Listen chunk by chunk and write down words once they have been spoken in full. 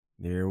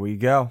There we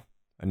go.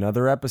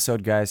 Another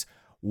episode, guys.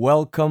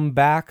 Welcome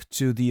back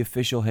to the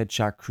official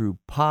Headshot Crew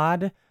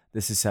pod.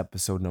 This is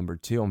episode number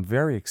 2. I'm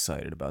very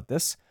excited about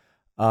this.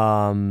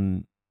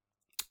 Once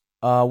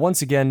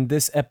again,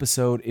 this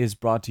episode is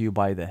brought to you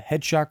by the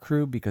Headshot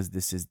Crew because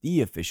this is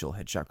the official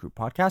Headshot Crew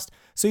podcast.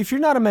 So if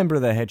you're not a member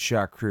of the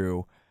Headshot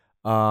Crew,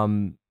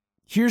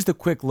 here's the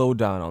quick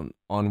lowdown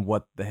on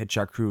what the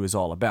Headshot Crew is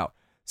all about.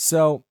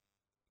 So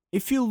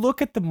if you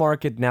look at the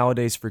market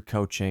nowadays for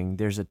coaching,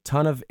 there's a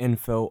ton of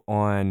info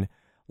on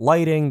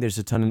lighting. There's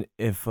a ton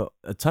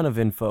of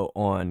info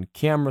on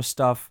camera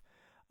stuff.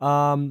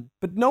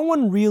 But no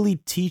one really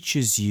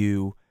teaches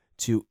you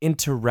to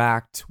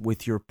interact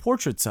with your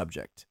portrait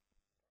subject.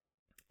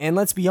 And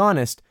let's be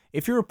honest,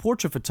 if you're a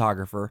portrait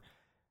photographer,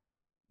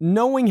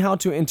 knowing how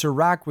to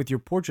interact with your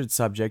portrait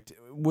subject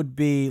would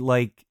be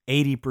like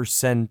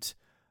 80%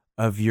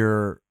 of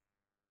your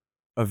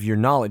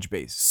knowledge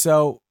base.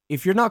 So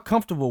if you're not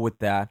comfortable with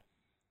that,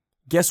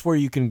 guess where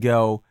you can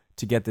go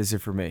to get this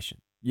information?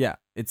 Yeah,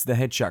 it's the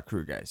Headshot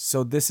Crew, guys.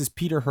 So this is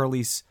Peter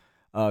Hurley's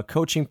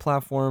coaching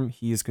platform.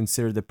 He is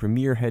considered the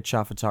premier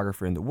headshot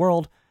photographer in the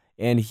world,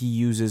 and he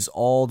uses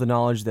all the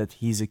knowledge that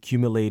he's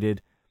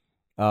accumulated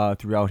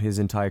throughout his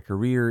entire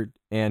career,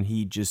 and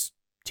he just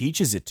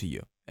teaches it to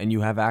you, and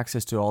you have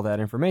access to all that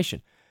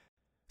information.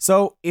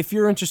 So if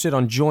you're interested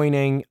on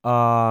joining,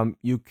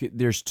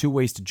 there's 2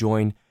 ways to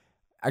join.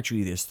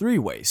 Actually, there's 3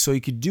 ways. So you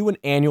could do an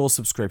annual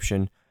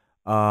subscription,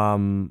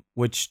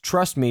 which,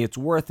 trust me, it's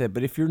worth it.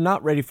 But if you're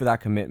not ready for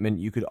that commitment,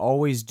 you could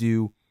always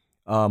do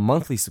a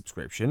monthly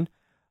subscription.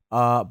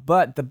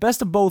 But the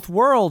best of both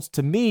worlds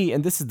to me,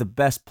 and this is the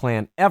best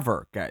plan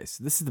ever, guys.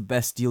 This is the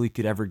best deal you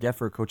could ever get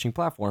for a coaching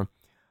platform.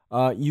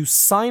 You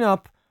sign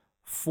up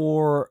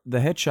for the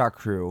Headshot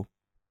Crew,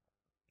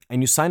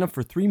 and you sign up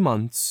for 3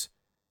 months,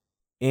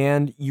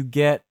 and you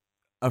get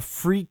a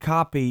free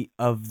copy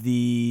of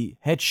the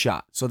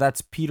Headshot. So that's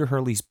Peter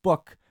Hurley's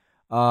book,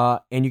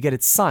 and you get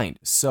it signed.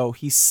 So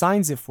he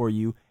signs it for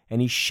you,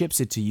 and he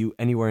ships it to you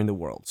anywhere in the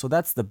world. So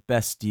that's the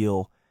best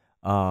deal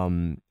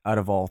out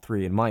of all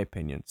 3, in my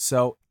opinion.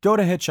 So go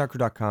to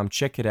headshotcrew.com,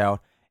 check it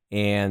out,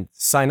 and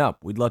sign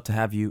up. We'd love to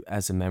have you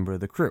as a member of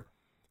the crew.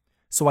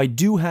 So I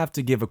do have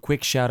to give a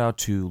quick shout out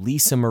to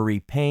Lisa Marie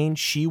Payne.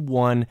 She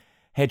won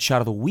Headshot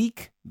of the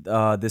Week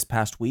this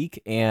past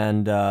week,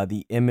 and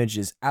the image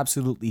is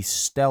absolutely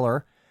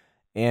stellar,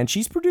 and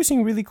she's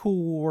producing really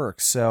cool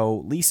work.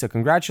 So Lisa,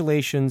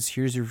 congratulations.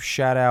 Here's your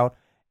shout out,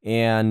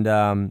 and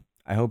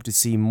I hope to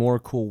see more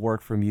cool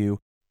work from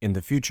you in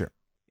the future.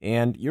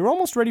 And you're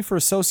almost ready for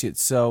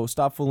associates, so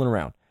stop fooling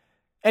around.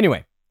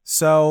 Anyway,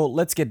 so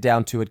let's get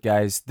down to it,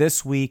 guys.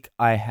 This week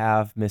I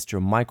have Mr.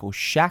 Michael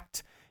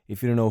Schacht.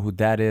 If you don't know who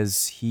that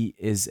is, he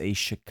is a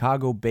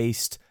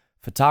Chicago-based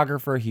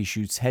photographer. He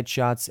shoots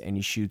headshots, and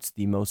he shoots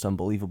the most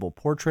unbelievable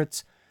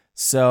portraits.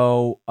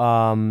 So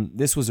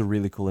this was a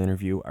really cool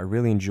interview. I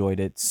really enjoyed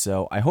it.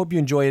 So I hope you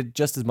enjoy it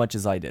just as much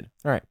as I did.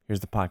 All right, here's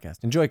the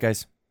podcast. Enjoy it,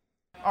 guys.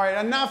 All right,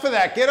 enough of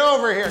that. Get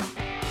over here.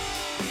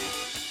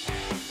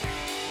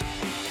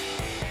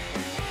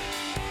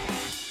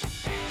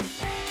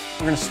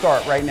 We're going to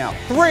start right now.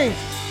 3,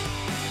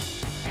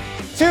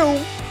 2,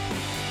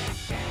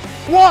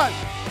 1.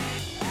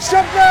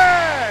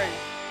 Shebang!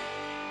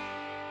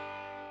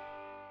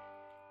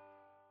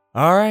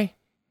 All right,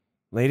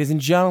 ladies and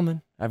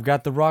gentlemen, I've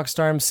got the rock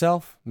star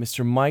himself,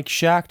 Mr. Mike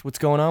Schacht. What's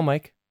going on,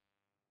 Mike?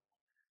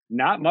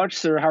 Not much,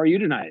 sir. How are you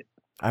tonight?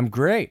 I'm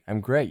great.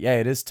 Yeah,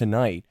 it is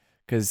tonight,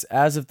 because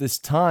as of this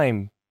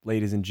time,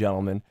 ladies and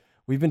gentlemen,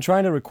 we've been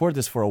trying to record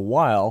this for a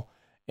while,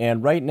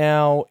 and right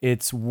now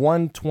it's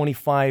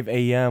 1:25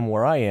 a.m.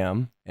 where I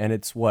am, and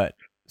it's what,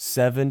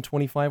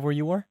 7:25 where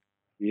you are?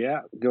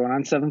 Yeah, going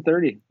on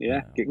 7:30.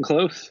 Yeah, getting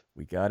close.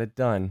 We got it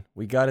done.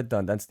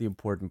 That's the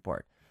important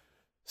part.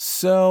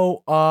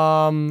 So,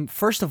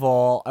 first of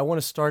all, I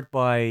want to start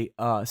by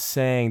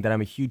saying that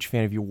I'm a huge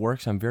fan of your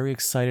work, so I'm very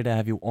excited to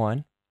have you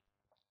on.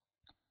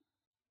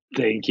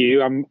 Thank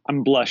you.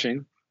 I'm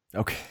blushing.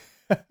 Okay.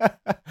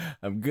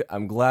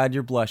 I'm glad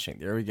you're blushing.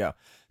 There we go.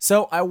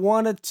 So, I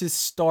wanted to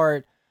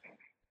start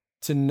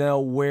to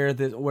know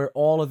where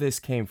all of this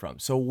came from.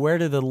 So, where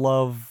did the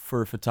love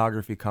for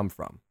photography come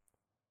from?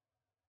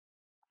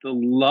 The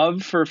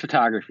love for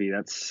photography.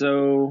 That's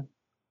so...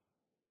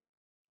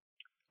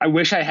 I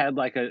wish I had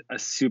like a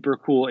super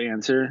cool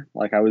answer,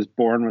 like I was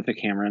born with a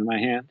camera in my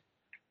hand.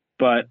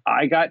 But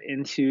I got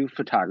into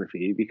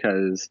photography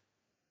because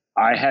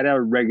I had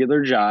a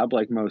regular job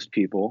like most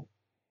people,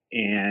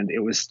 and it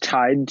was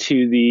tied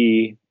to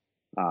the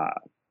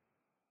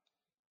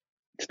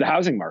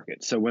housing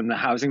market. So when the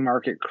housing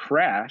market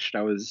crashed,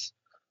 I was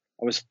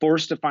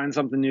forced to find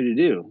something new to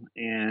do.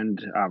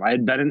 And I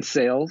had been in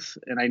sales,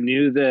 and I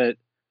knew that,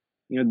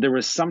 there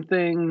was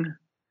something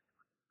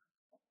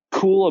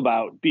cool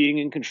about being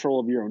in control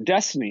of your own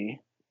destiny.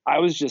 I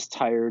was just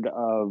tired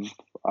of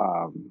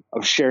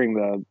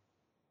sharing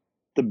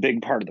the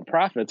big part of the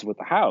profits with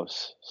the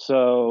house.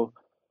 So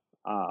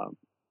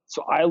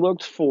I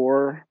looked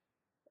for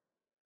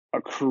a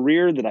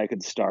career that I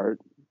could start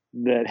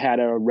that had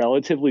a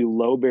relatively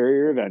low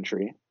barrier of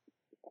entry,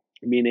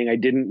 meaning I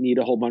didn't need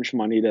a whole bunch of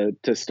money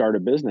to start a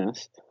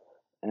business.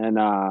 And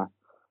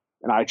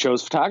I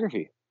chose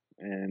photography,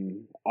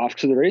 and off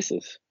to the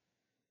races.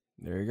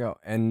 There you go.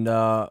 And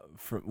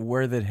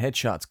where did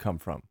headshots come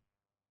from?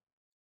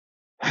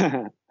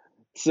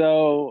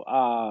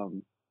 So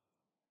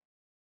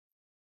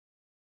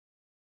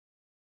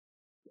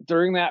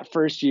during that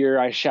first year,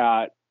 I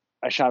shot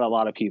a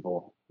lot of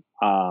people.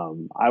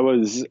 I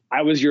was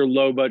your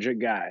low budget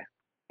guy,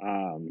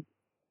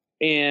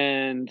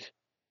 and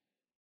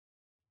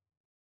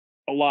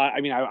a lot.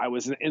 I mean, I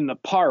was in the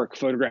park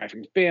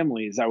photographing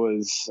families. I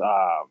was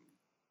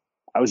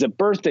at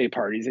birthday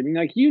parties. I mean,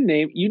 like you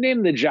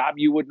name the job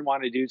you wouldn't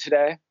want to do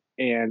today,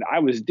 and I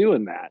was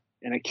doing that.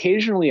 And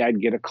occasionally, I'd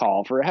get a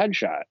call for a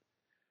headshot.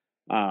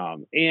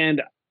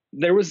 And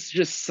there was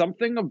just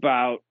something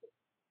about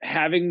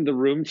having the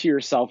room to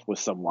yourself with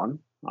someone.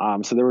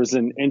 So there was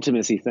an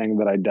intimacy thing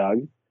that I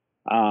dug.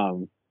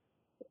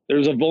 There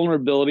was a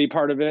vulnerability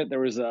part of it. There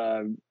was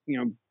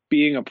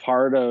being a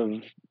part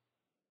of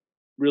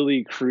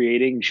really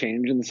creating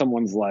change in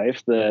someone's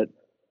life that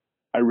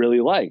I really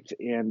liked.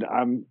 And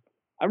I'm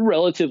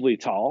relatively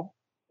tall,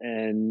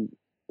 and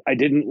I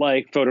didn't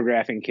like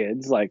photographing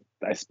kids. Like,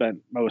 I spent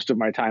most of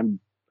my time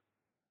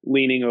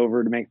leaning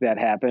over to make that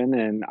happen.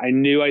 And I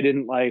knew I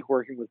didn't like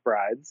working with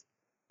brides.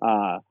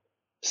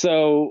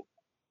 So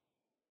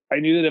I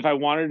knew that if I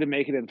wanted to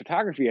make it in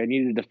photography, I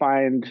needed to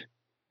find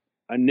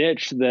a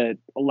niche that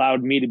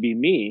allowed me to be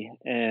me.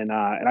 And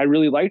I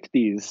really liked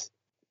these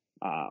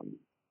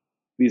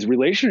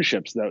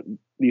relationships,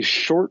 these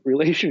short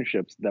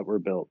relationships that were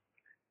built.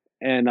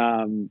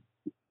 And,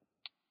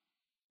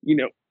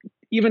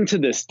 even to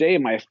this day,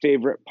 my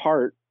favorite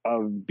part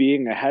of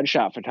being a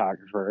headshot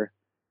photographer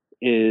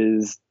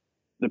is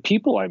the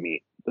people I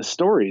meet, the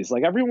stories.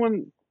 Like,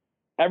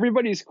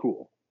 everybody's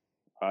cool.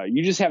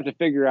 You just have to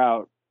figure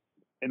out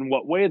in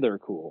what way they're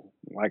cool.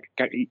 Like,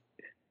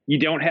 you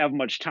don't have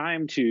much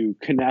time to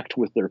connect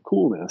with their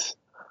coolness.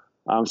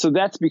 So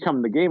that's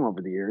become the game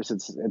over the years.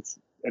 It's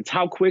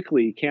how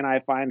quickly can I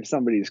find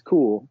somebody's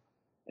cool,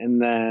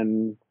 and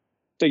then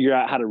figure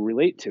out how to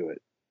relate to it.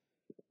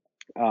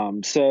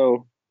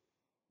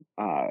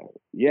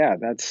 Yeah,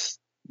 that's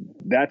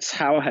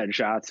how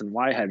headshots and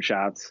why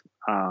headshots.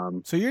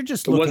 So you're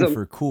just looking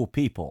for cool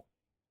people.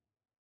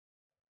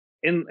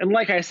 And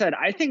like I said,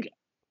 I think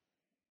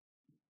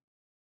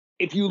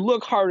if you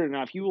look hard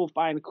enough, you will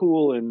find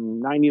cool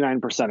in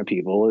 99% of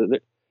people.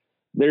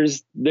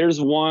 There's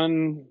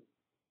one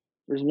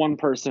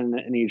person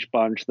in each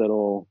bunch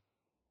that'll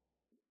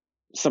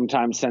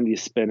sometimes send you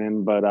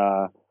spinning, but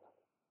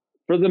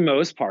for the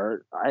most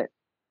part,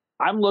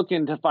 I'm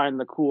looking to find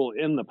the cool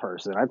in the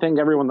person. I think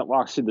everyone that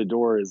walks through the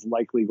door is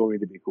likely going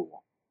to be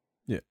cool.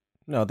 Yeah.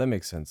 No, that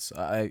makes sense.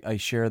 I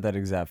share that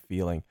exact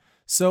feeling.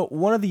 So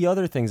one of the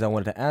other things I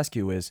wanted to ask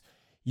you is,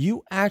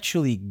 you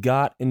actually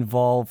got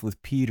involved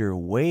with Peter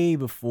way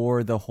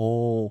before the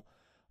whole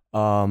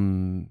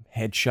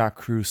Headshot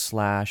Crew /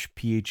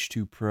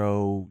 PH2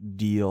 Pro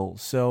deal.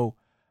 So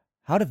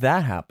how did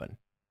that happen?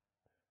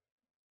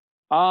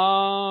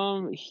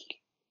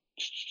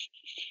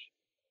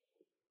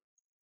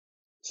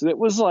 So it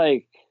was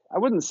like, I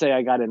wouldn't say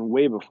I got in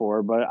way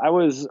before, but I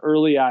was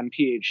early on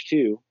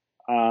PH2.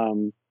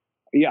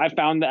 Yeah, I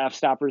found the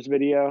F-Stoppers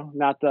video,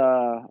 not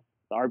the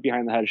art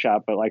behind the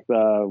headshot, but like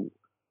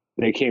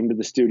they came to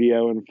the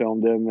studio and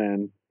filmed him.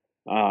 And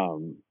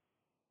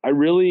I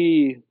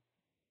really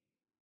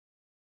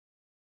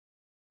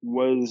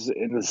was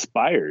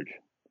inspired.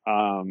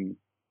 So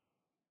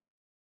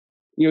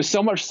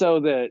much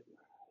so that,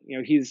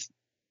 he's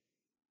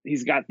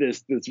got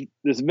this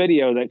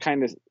video that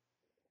kind of,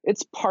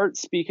 it's part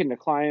speaking to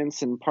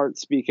clients and part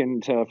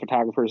speaking to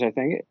photographers. I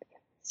think it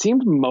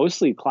seemed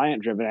mostly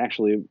client driven,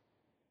 actually,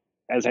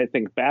 as I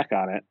think back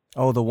on it.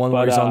 Oh, the one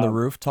where he's on the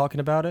roof talking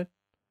about it?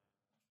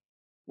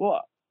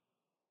 Well,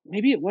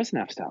 maybe it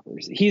wasn't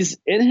F-Stoppers. He's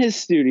in his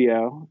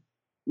studio.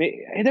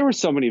 There were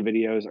so many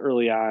videos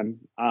early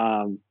on.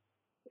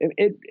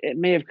 It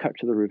may have cut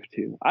to the roof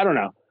too. I don't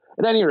know.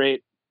 At any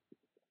rate,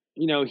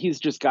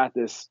 he's just got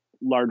this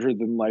larger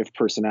than life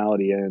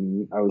personality.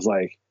 And I was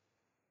like,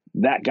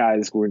 that guy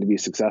is going to be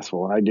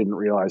successful. And I didn't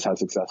realize how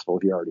successful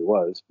he already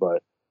was,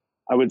 but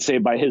I would say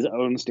by his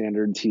own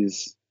standards,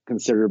 he's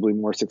considerably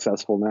more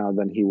successful now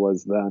than he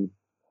was then.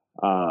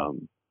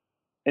 And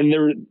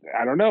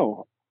I don't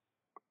know.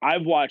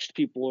 I've watched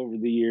people over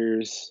the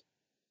years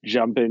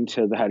jump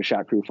into the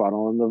Headshot Crew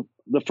funnel. And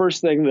the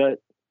first thing that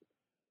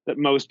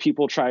most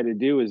people try to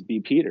do is be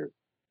Peter.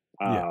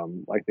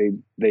 Like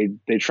they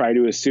try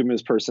to assume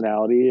his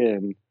personality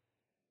and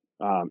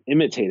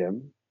imitate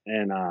him.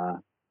 And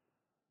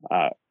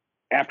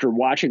after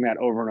watching that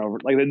over and over,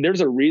 like,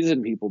 there's a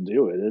reason people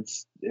do it.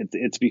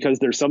 It's because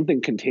there's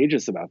something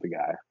contagious about the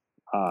guy.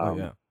 I don't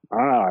know.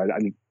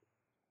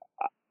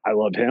 I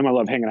love him. I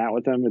love hanging out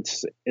with him.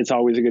 It's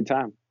always a good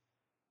time.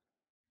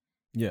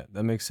 Yeah,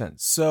 that makes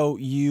sense. So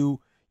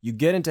you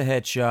get into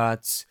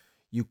headshots,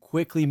 you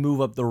quickly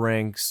move up the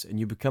ranks, and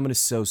you become an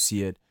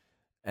associate,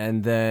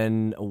 and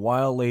then a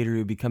while later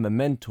you become a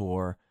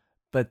mentor.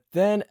 But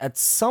then at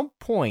some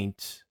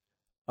point,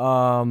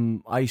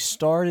 I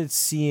started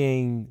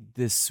seeing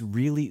these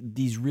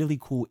really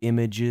cool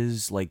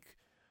images, like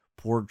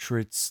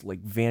portraits,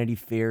 like Vanity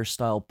Fair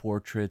style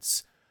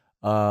portraits,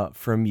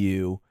 from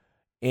you.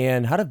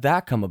 And how did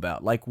that come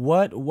about? Like,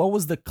 what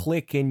was the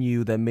click in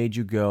you that made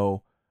you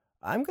go,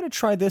 I'm gonna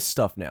try this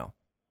stuff now?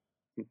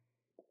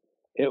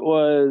 It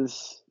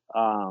was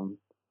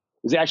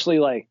actually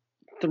like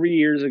 3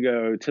 years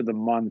ago to the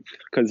month,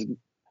 because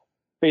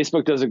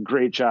Facebook does a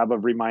great job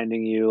of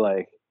reminding you,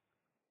 like,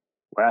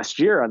 last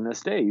year on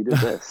this day you did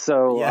this.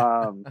 So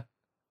Yeah.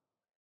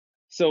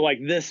 so like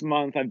this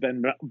month I've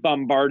been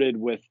bombarded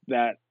with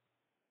that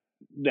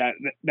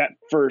that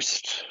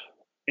first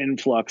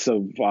influx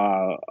of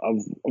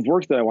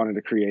work that I wanted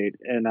to create.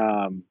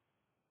 And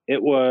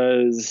it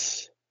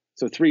was,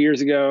 so 3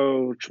 years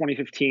ago,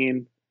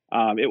 2015.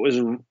 It was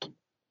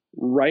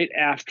right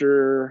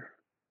after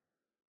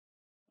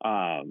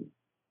um,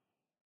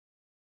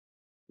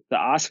 the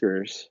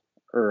Oscars,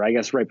 or I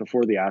guess right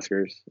before the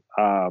Oscars.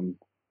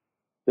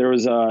 There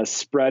was a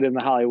spread in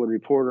the Hollywood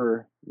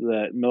Reporter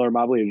that Miller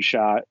Mobley had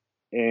shot,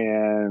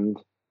 and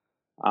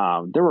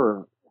there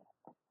were,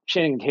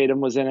 Channing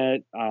Tatum was in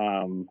it.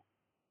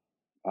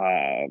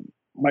 Uh,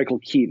 Michael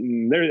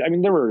Keaton.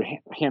 There were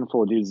a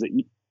handful of dudes that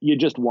you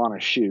just want to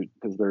shoot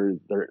because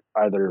they're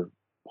either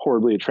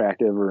horribly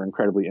attractive or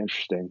incredibly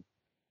interesting.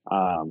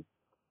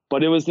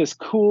 But it was this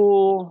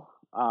cool.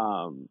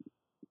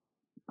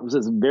 It was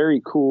this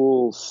very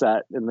cool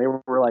set, and they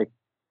were like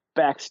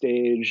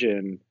backstage,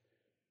 and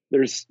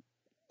there's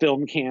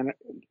film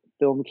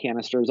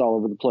canisters all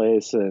over the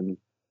place, and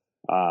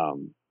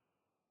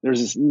there's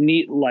this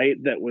neat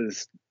light that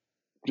was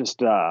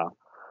just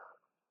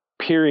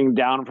peering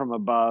down from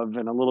above,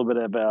 and a little bit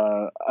of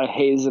a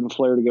haze and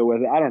flare to go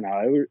with it. I don't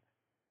know.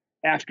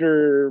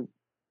 After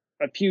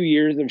a few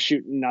years of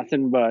shooting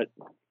nothing but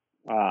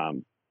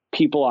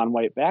people on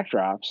white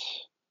backdrops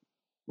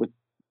with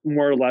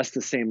more or less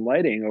the same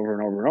lighting over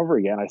and over and over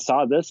again, I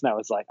saw this and I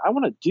was like, I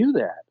want to do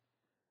that.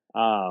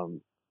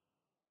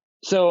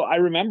 So I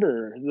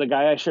remember the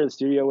guy I shared the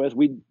studio with,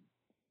 we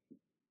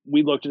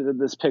looked at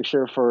this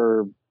picture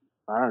for,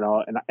 I don't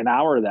know, an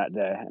hour that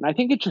day. And I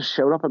think it just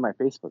showed up on my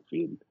Facebook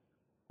feed.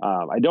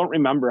 I don't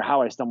remember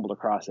how I stumbled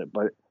across it,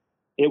 but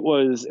it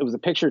was a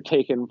picture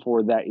taken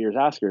for that year's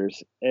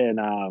Oscars.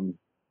 And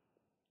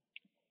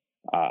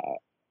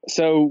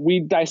so we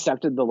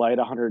dissected the light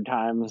 100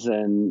 times,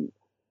 and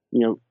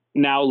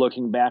now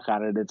looking back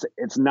on it,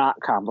 it's not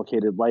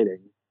complicated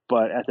lighting,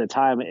 but at the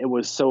time it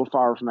was so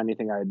far from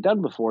anything I had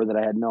done before that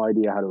I had no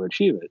idea how to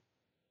achieve it.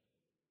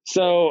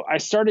 So I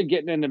started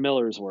getting into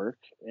Miller's work,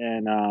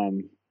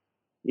 and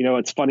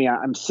it's funny.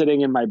 I'm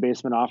sitting in my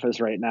basement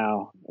office right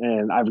now,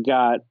 and I've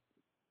got,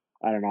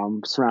 I don't know,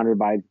 I'm surrounded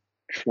by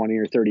 20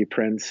 or 30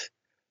 prints.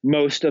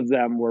 Most of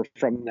them were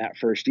from that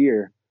first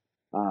year,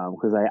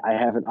 because I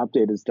haven't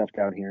updated stuff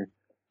down here.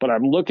 But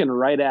I'm looking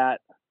right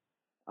at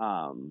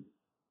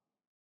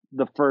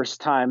the first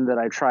time that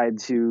I tried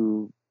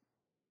to,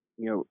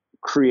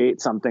 create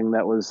something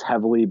that was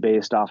heavily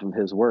based off of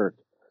his work,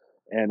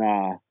 and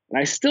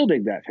I still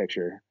dig that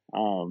picture.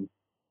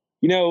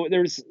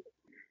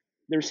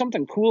 There's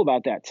something cool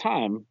about that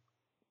time,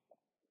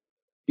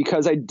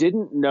 because I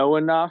didn't know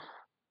enough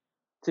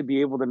to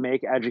be able to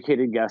make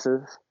educated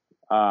guesses.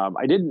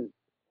 I didn't,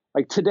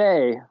 like,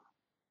 today.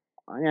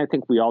 I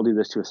think we all do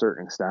this to a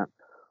certain extent.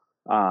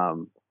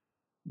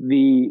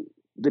 The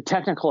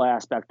technical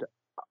aspect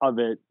of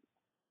it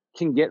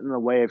can get in the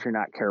way if you're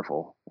not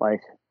careful.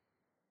 Like,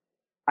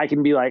 I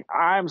can be like,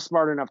 I'm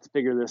smart enough to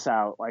figure this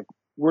out. Like,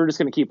 we're just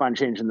going to keep on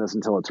changing this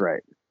until it's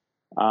right.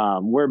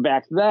 Where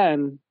back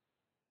then,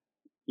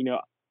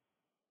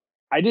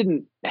 I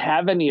didn't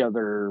have any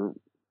other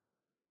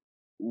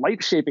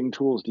light shaping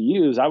tools to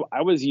use.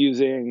 I was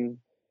using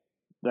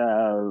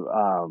the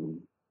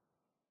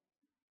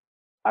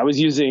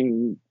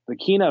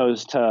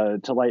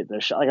Kinos to light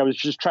this shot. Like, I was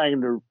just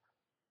trying to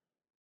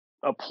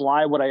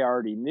apply what I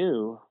already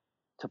knew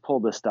to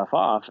pull this stuff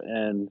off.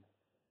 And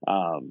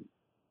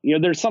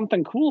there's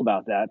something cool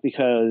about that,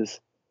 because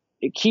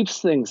it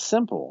keeps things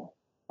simple.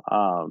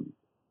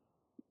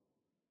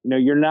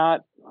 You're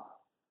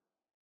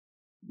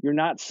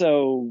not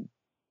so,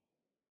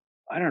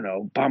 I don't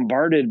know,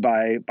 bombarded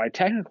by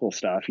technical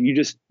stuff.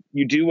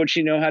 You do what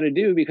you know how to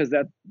do, because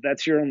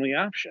that's your only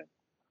option.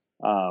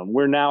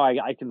 Where now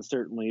I can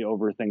certainly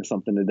overthink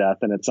something to death,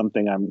 and it's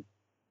something I'm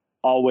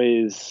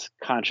always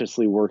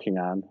consciously working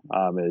on,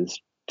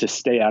 is to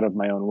stay out of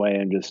my own way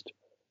and just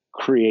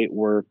create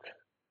work,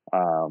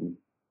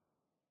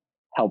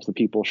 help the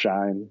people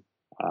shine.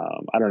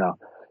 I don't know.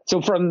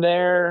 So from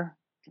there,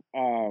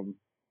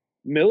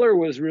 Miller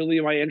was really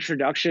my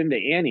introduction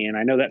to Annie, and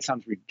I know that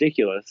sounds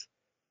ridiculous,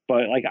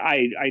 but like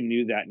I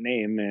knew that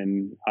name,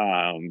 and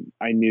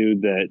I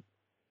knew that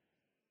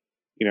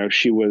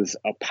she was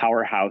a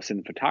powerhouse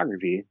in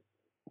photography.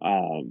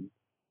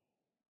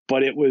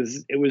 But it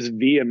was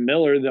via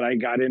Miller that I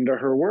got into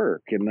her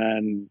work, and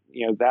then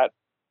that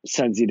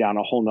sends you down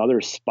a whole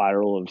nother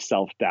spiral of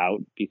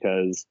self-doubt,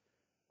 because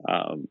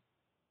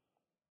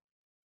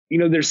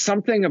there's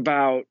something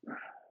about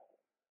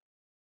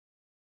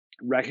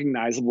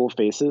recognizable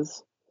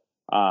faces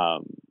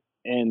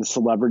and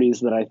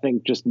celebrities that I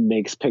think just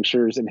makes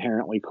pictures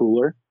inherently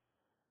cooler.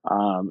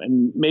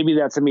 And maybe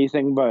that's a me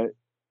thing, but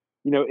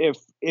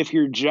if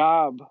your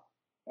job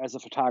as a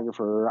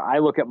photographer, I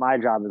look at my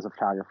job as a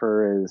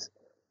photographer, is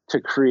to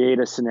create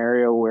a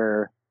scenario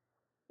where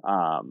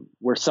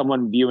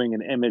someone viewing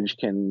an image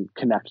can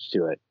connect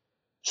to it.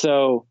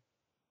 So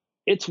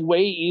it's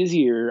way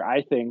easier,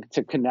 I think,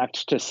 to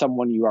connect to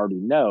someone you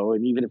already know,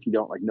 and even if you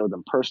don't know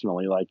them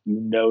personally,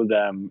 know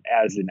them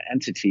as an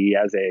entity,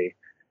 as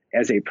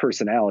a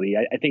personality.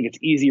 I think it's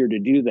easier to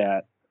do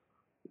that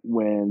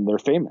when they're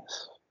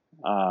famous.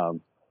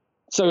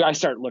 So I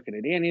start looking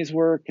at Annie's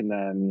work, and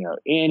then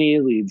Annie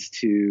leads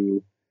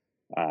to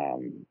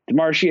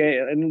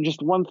DeMarchier, and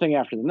just one thing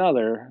after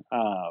another,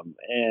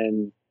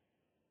 and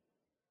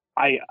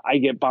I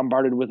get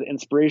bombarded with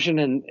inspiration.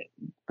 And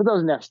for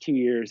those next 2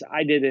 years,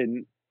 I did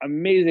an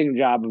amazing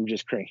job of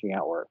just cranking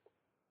out work.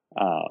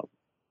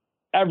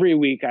 Every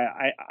week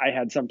I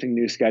had something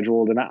new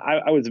scheduled, and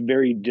I was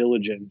very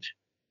diligent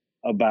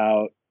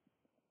about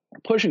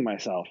pushing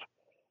myself.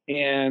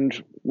 And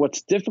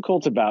what's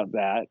difficult about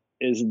that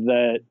is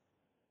that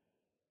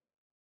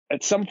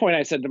at some point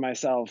I said to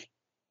myself,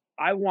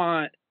 I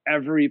want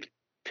every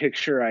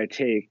picture I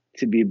take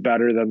to be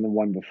better than the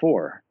one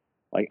before.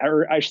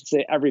 I should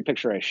say every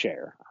picture I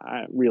share.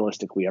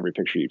 Realistically, every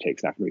picture you take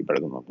is not going to be better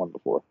than the one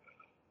before.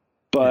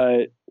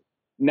 But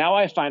now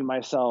I find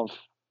myself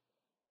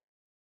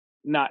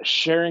not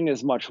sharing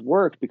as much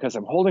work because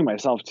I'm holding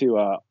myself to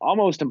a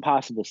almost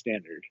impossible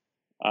standard.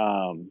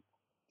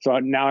 So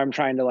now I'm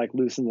trying to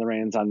loosen the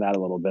reins on that a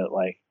little bit.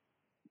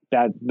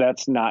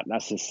 That's not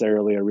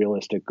necessarily a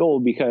realistic goal,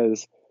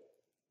 because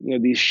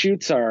these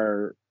shoots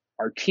are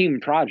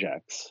team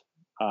projects.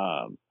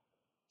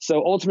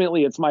 So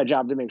ultimately, it's my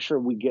job to make sure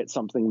we get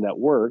something that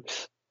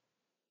works.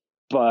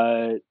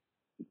 But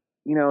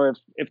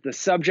if the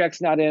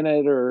subject's not in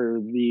it, or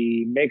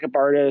the makeup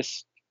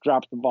artist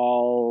dropped the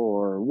ball,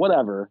 or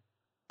whatever,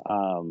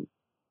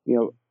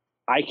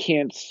 I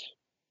can't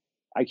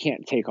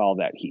take all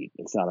that heat.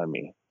 It's not on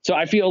me. So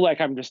I feel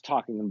like I'm just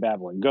talking and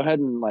babbling. Go ahead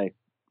and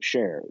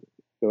share.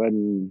 Go ahead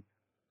and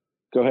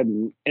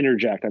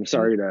interject. I'm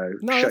sorry to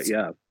shut you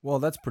up. Well,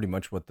 that's pretty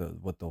much what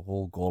the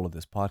whole goal of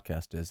this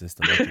podcast is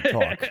to let you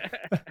talk.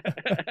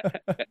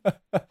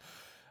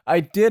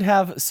 I did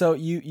have, so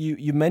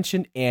you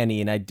mentioned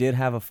Annie, and I did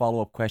have a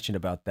follow-up question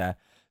about that.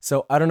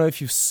 So I don't know if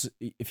you've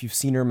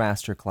seen her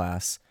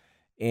masterclass,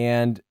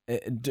 and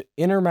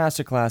in her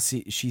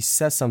masterclass, she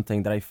says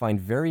something that I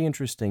find very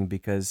interesting,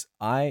 because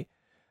I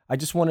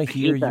just want to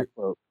hear your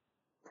quote.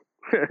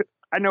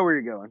 I know where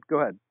you're going. Go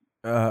ahead.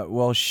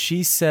 Well,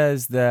 she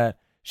says that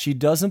she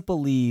doesn't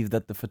believe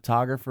that the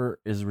photographer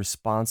is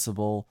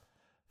responsible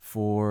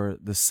for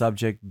the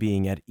subject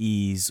being at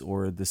ease,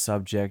 or the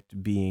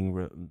subject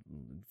being,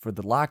 for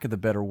the lack of the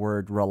better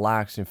word,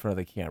 relaxed in front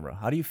of the camera.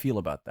 How do you feel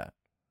about that?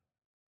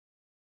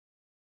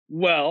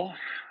 Well,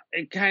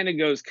 it kind of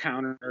goes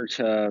counter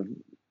to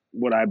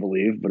what I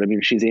believe, but I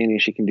mean, she's Annie,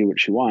 she can do what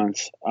she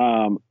wants.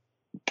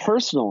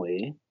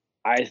 Personally,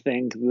 I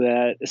think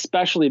that,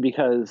 especially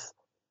because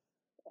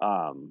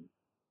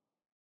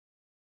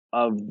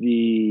of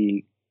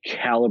the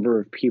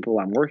caliber of people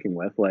I'm working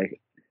with,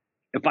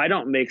 if I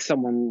don't make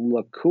someone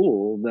look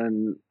cool,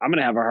 then I'm going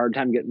to have a hard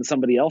time getting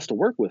somebody else to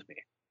work with me.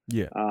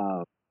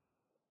 Yeah.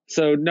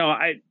 So no,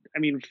 I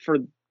mean, for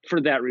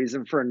that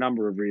reason, for a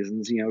number of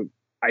reasons,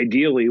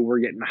 ideally we're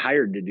getting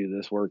hired to do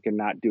this work and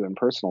not doing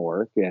personal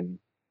work. And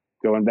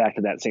going back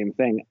to that same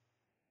thing,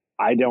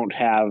 I don't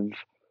have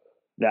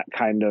that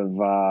kind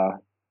of, I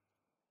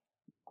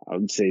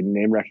would say,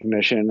 name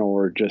recognition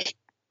or just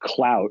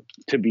clout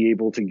to be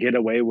able to get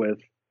away with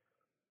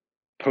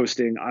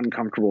posting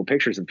uncomfortable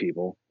pictures of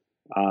people.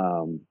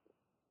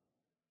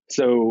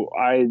 So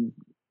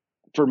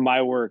for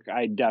my work,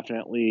 I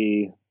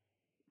definitely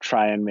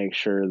try and make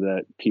sure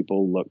that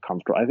people look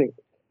comfortable.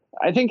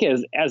 I think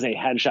as a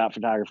headshot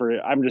photographer,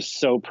 I'm just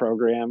so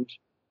programmed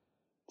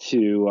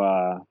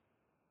to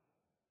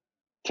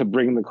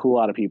bring the cool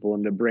out of people,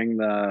 and to bring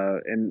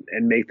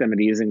and make them at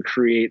ease, and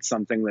create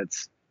something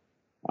that's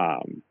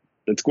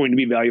going to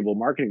be valuable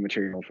marketing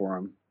material for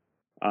them.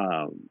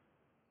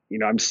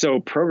 I'm so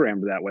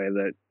programmed that way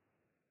that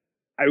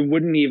I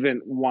wouldn't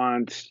even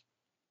want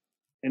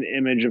an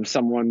image of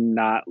someone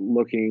not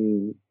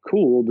looking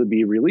cool to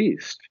be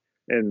released.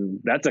 And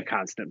that's a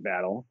constant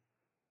battle.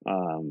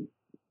 I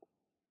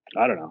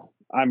don't know.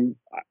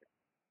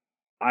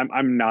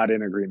 I'm not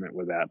in agreement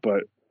with that.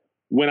 But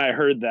when I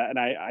heard that, and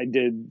I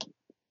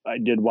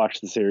did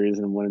watch the series,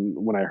 and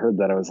when I heard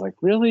that, I was like,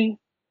 really?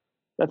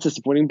 That's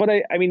disappointing. But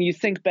I mean, you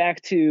think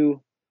back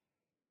to,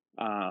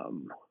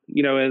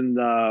 in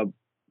the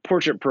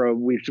Portrait Pro,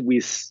 we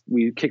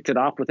kicked it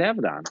off with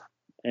Avedon.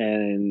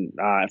 And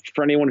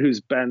for anyone who's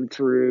been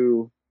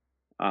through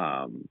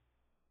an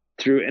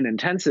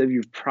intensive,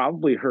 you've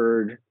probably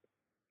heard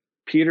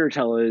Peter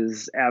tell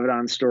his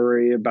Avedon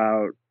story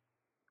about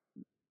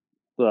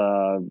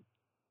the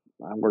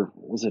where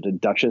was it, a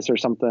duchess or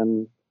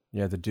something?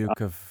 Yeah, the Duke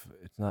of,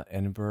 it's not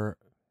Edinburgh.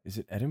 Is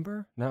it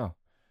Edinburgh? No.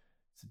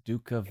 It's the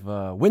Duke of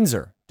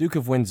Windsor. Duke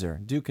of Windsor.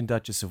 Duke and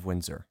Duchess of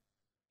Windsor.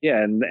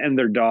 Yeah, and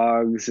their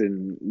dogs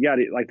and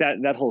like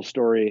that whole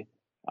story.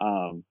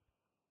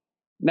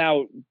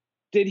 Now,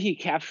 did he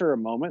capture a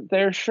moment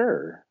there?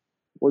 Sure.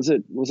 Was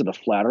it a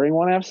flattering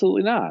one?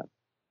 Absolutely not.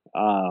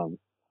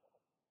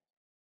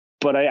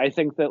 But I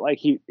think that like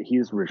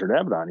he's Richard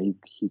Avedon.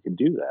 He could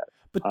do that.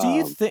 But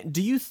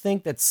do you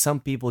think that some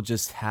people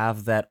just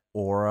have that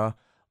aura?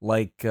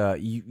 Like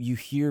you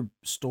hear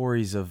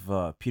stories of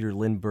Peter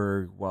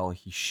Lindbergh while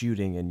he's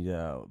shooting, and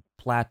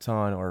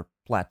Platon or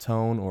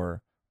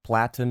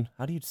Platon.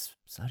 How do you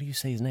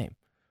say his name?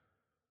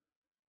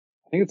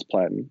 I think it's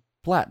Platon.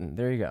 Platon.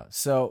 There you go.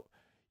 So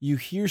you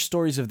hear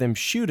stories of them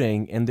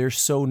shooting, and they're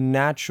so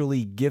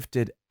naturally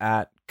gifted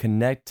at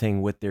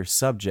connecting with their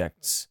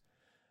subjects.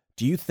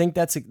 Do you think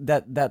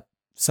that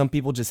some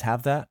people just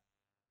have that?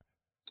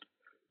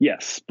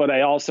 Yes, but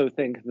I also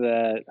think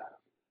that,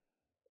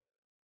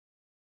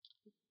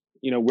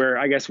 where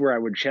I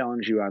would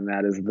challenge you on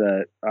that is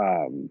that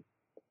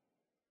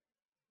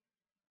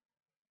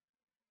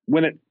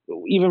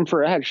even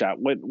for a headshot,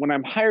 when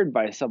I'm hired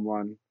by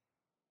someone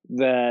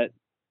that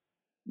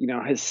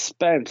has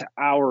spent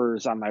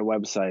hours on my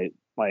website,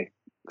 like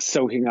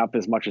soaking up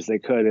as much as they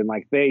could, and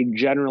like they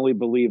generally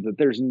believe that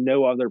there's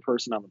no other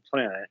person on the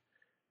planet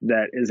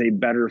that is a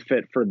better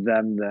fit for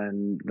them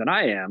than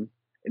I am,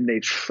 and they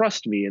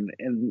trust me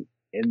and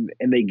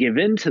they give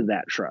into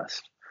that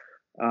trust,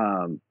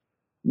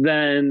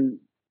 then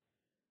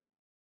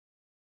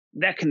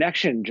that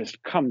connection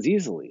just comes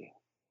easily.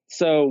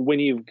 So when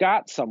you've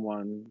got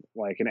someone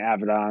like an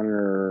Avedon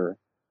or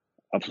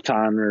a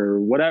Platon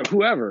or whatever,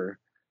 whoever,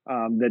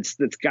 that's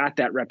got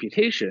that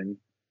reputation,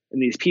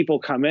 and these people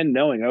come in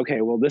knowing,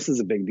 okay, well, this is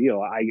a big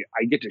deal.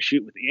 I get to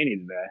shoot with Annie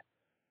today.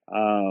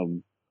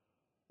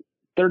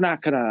 They're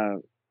not gonna.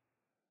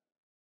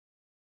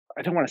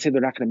 I don't want to say they're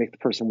not going to make the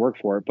person work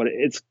for it, but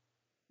it's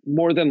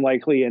more than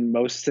likely in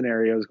most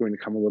scenarios going to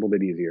come a little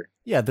bit easier.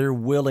 Yeah, they're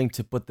willing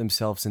to put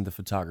themselves in the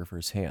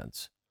photographer's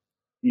hands.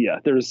 Yeah,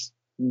 there's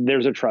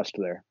a trust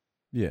there.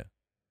 Yeah.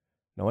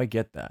 No, I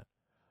get that.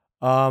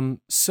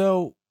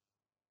 So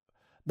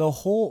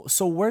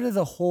where did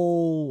the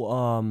whole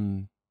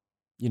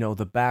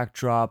the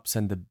backdrops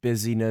and the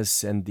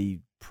busyness and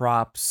the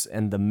props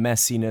and the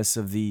messiness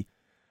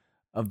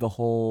of the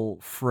whole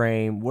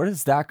frame, where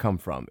does that come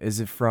from? Is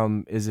it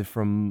from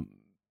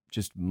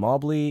just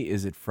Mobley?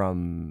 Is it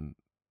from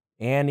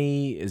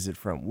Annie? Is it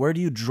from, where do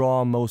you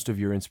draw most of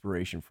your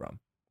inspiration from?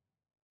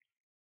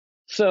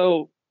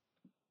 So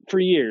for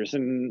years,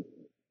 and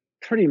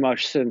pretty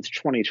much since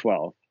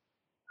 2012,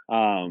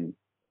 90%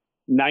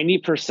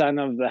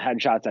 of the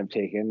headshots I've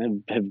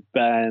taken have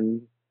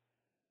been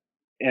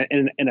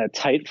in a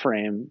tight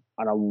frame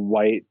on a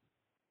white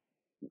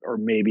or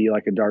maybe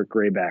like a dark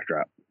gray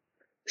backdrop.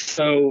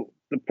 So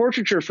the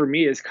portraiture for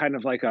me is kind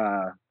of like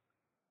a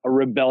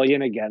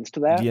rebellion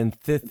against that.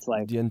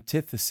 The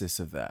antithesis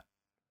of that.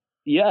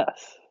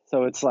 Yes.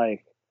 So it's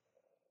like,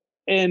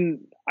 and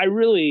I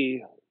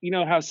really,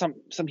 how some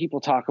people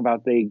talk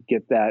about, they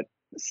get that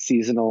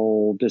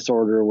seasonal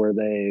disorder where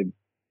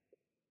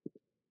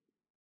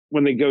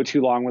when they go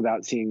too long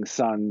without seeing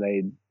sun,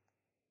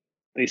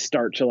 they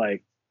start to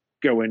like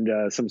go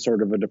into some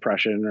sort of a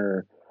depression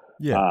or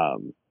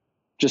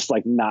just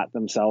like not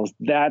themselves.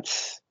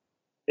 That's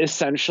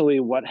essentially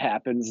what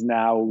happens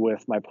now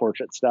with my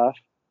portrait stuff.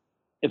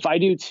 If I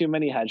do too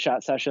many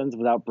headshot sessions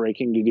without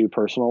breaking to do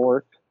personal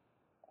work,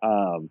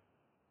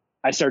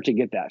 I start to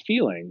get that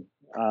feeling,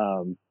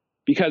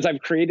 because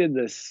I've created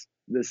this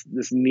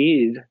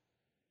need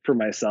for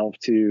myself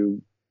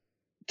to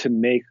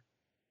make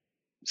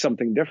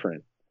something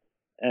different.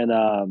 And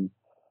I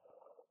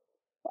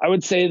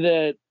would say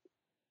that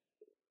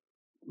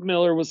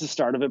Miller was the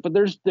start of it, but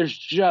there's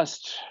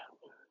just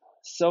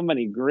so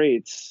many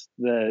greats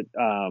that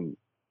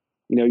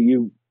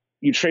you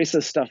trace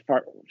this stuff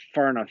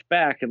far enough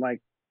back, and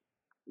like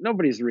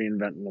nobody's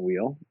reinventing the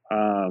wheel.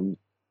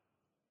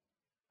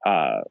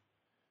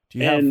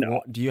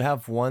 Do you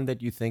have one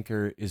that you think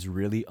is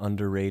really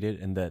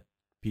underrated and that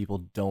people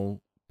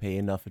don't pay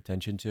enough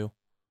attention to?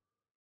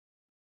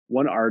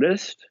 One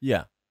artist?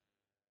 Yeah.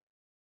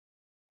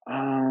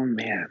 Oh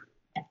man.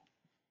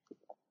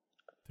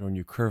 Throwing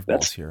you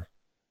curveballs here.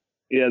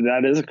 Yeah,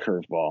 that is a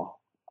curveball.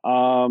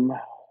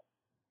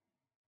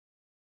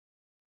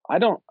 I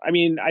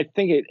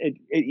think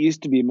it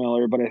used to be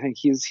Miller, but I think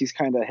he's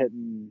kind of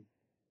hitting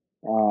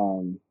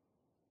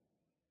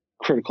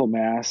critical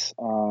mass.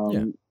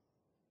 Let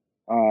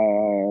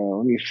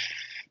me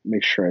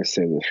make sure I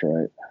say this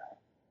right.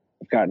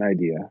 I've got an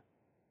idea.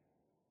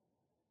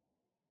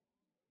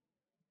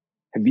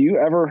 Have you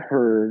ever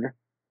heard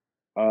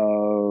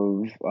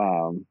of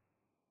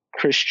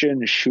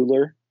Christian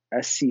Schuller?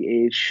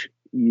 Schuller.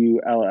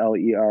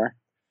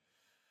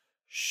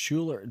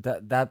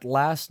 Schuller. That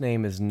last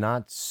name is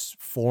not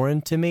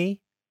foreign to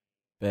me,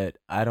 but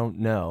I don't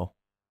know.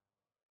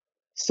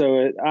 So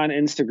on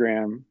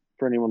Instagram,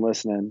 for anyone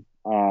listening,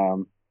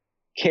 Kristianschuller.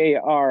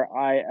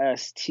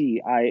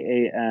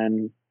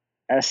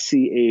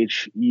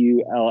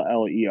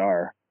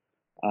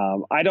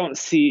 I don't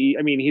see.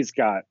 I mean, he's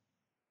got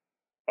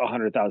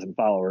 100,000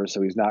 followers,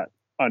 so he's not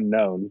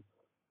unknown.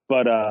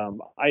 But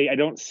I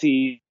don't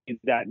see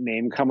that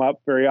name come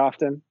up very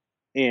often,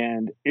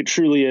 and it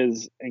truly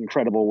is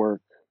incredible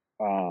work.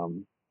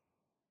 Um,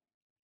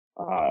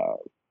 uh,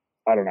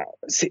 I don't know.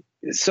 See,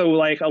 so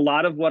like a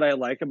lot of what I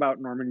like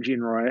about Norman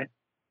Jean Roy,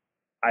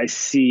 I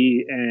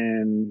see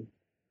in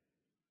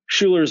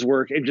Schuller's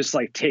work and just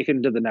like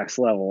taken to the next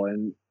level.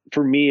 And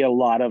for me, a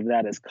lot of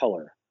that is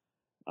color.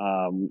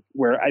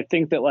 Where I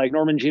think that like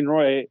Norman Jean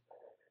Roy,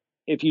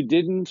 if you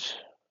didn't,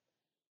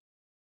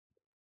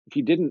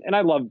 and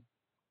I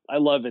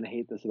love and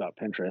hate this about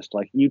Pinterest.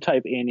 Like you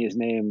type Annie's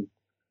name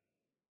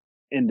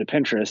into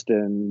Pinterest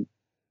and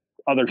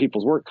other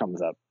people's work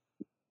comes up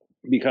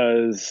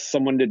because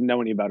someone didn't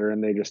know any better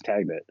and they just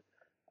tagged it.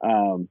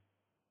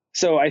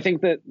 So I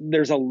think that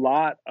there's a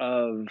lot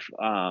of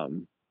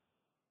Norman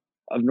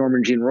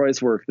Jean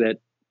Roy's work that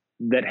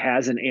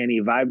has an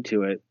Annie vibe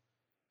to it.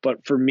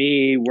 But for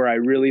me, where I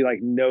really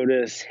like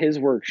notice his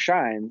work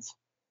shines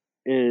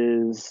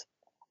is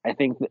I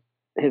think that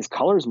his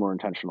color is more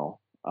intentional.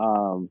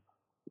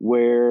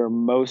 Where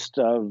most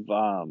of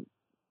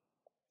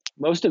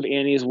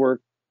Annie's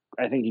work,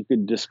 I think you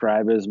could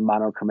describe as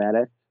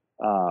monochromatic.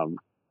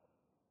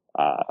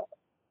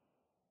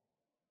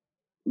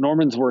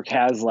 Norman's work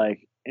has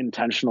like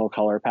intentional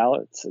color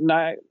palettes.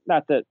 Not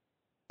that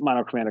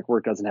monochromatic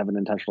work doesn't have an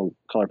intentional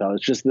color palette.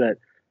 It's just that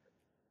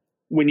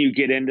when you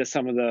get into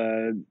some of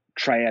the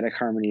triadic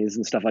harmonies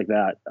and stuff like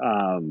that,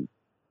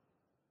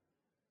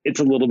 it's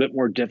a little bit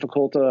more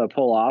difficult to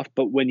pull off.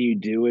 But when you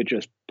do, it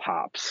just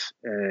pops.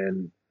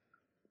 And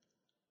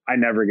I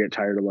never get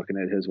tired of looking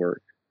at his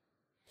work.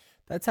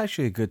 That's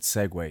actually a good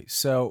segue.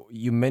 So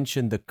you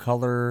mentioned the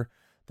color,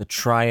 the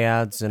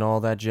triads, and all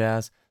that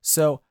jazz.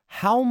 So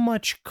how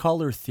much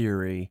color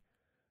theory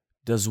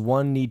does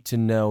one need to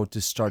know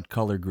to start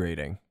color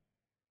grading?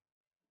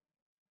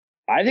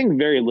 I think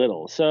very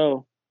little.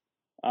 So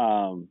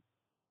I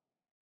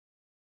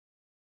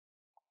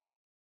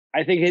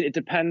think it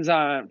depends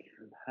on.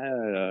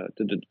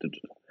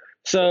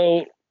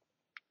 So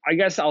I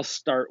guess I'll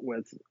start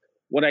with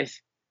what I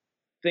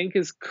think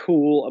is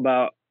cool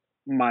about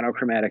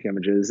monochromatic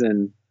images.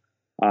 And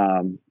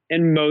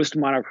in most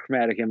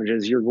monochromatic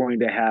images, you're going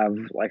to have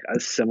like a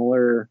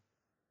similar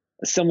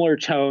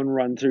tone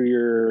run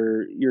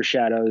through your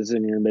shadows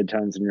and your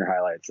midtones and your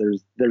highlights.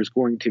 There's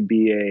going to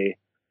be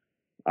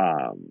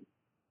a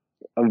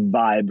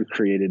vibe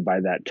created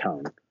by that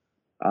tone,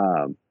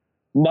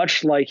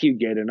 much like you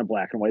get in a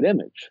black and white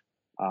image.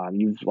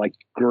 You've like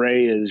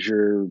gray is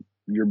your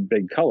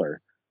big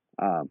color.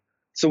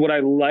 So what I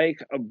like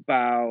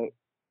about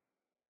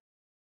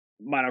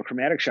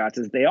monochromatic shots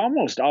is they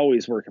almost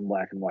always work in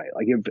black and white.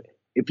 Like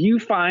if you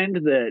find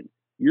that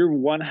you're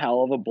one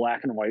hell of a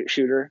black and white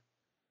shooter,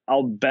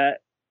 I'll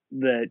bet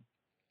that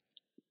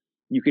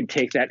you could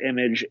take that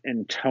image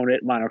and tone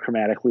it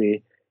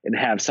monochromatically and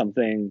have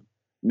something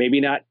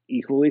maybe not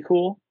equally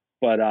cool,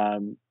 but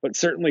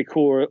certainly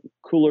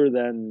cooler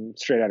than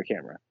straight out of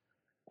camera.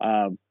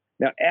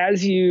 Now,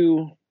 as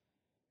you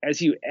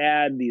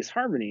add these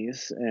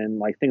harmonies and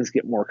like things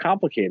get more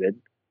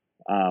complicated,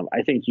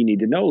 I think you need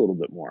to know a little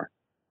bit more.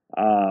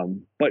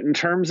 But in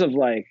terms of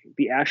like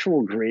the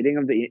actual grading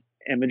of the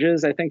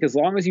images, I think as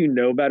long as you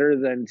know better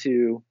than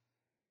to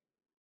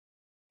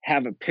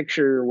have a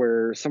picture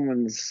where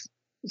someone's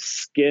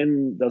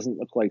skin doesn't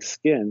look like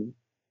skin,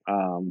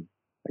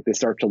 like they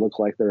start to look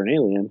like they're an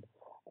alien,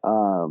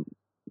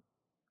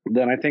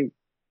 then I think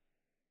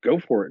go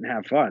for it and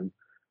have fun.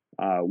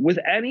 With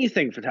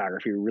anything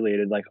photography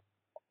related, like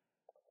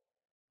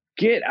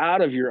get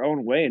out of your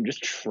own way and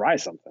just try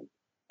something.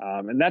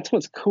 And that's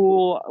what's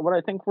cool.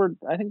 I think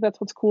that's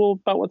what's cool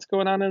about what's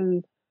going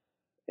on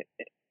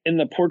in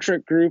the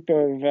portrait group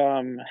of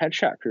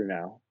Headshot Crew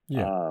now.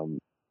 Yeah.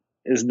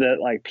 Is that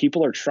like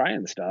people are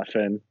trying stuff,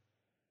 and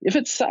if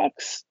it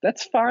sucks,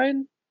 that's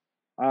fine.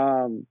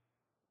 I'll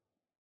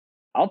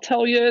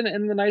tell you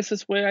in the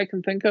nicest way I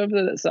can think of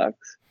that it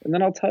sucks, and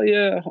then I'll tell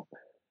you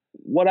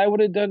what I would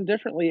have done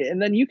differently,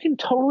 and then you can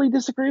totally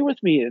disagree with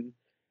me. And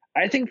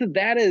I think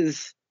that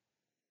is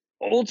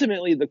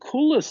ultimately the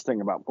coolest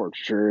thing about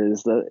portraiture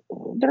is that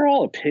they're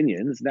all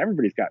opinions, and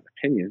everybody's got an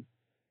opinion.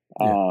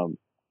 Yeah.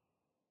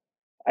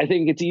 I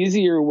think it's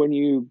easier when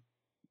you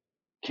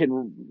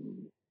can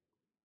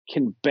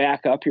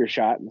back up your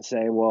shot and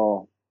say,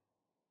 well,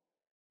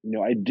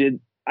 I did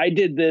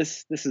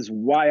this. This is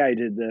why I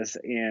did this,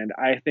 and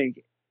I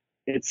think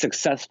it's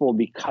successful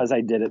because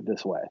I did it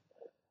this way.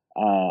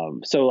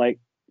 So like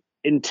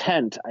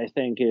intent, I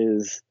think,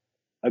 is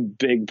a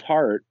big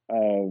part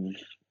of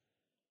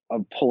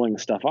pulling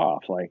stuff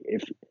off. Like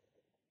if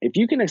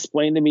you can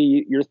explain to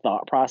me your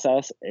thought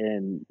process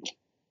and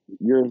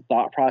your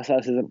thought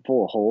process isn't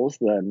full of holes,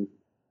 then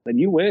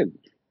you win,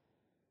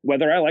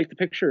 whether I like the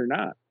picture or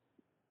not.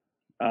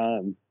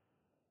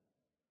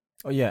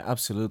 Oh yeah,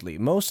 absolutely.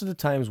 Most of the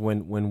times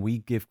when we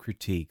give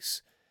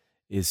critiques,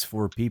 is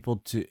for people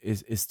to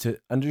is to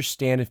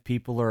understand if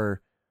people are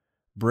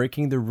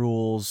breaking the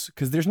rules,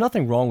 because there's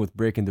nothing wrong with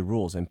breaking the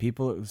rules, and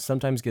people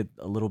sometimes get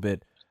a little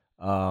bit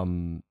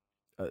um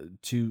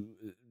too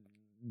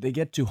they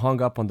get too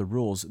hung up on the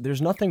rules.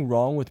 There's nothing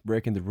wrong with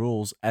breaking the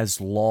rules as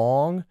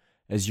long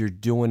as you're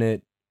doing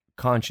it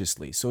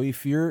consciously. So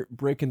if you're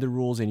breaking the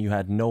rules and you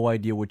had no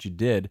idea what you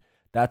did,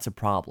 that's a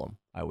problem,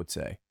 I would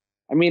say.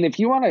 I mean, if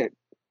you want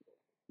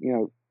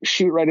to,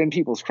 shoot right in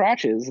people's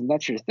crotches and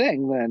that's your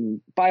thing,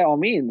 then by all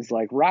means,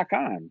 like, rock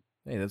on.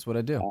 Hey, that's what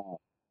I do.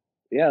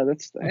 Yeah,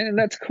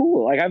 that's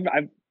cool. Like,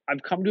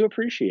 I've come to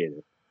appreciate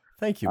it.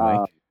 Thank you,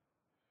 Mike.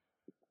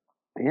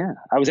 Yeah,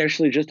 I was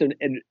actually just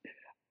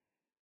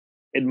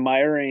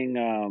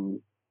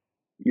admiring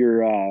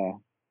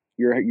your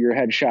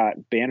headshot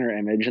banner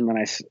image, and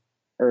then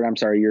I'm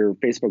sorry, your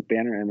Facebook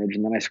banner image,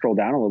 and then I scroll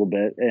down a little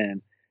bit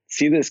and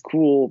see this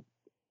cool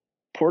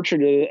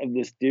portrait of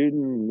this dude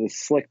in this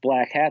slick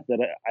black hat that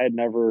I had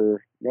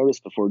never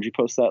noticed before. Did you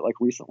post that like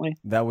recently?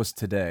 That was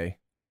today.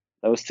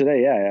 That was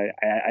today. Yeah,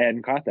 I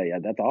hadn't caught that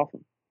yet. That's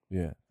awesome.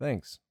 Yeah,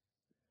 thanks.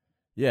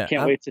 Yeah,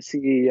 Can't wait to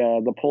see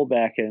the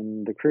pullback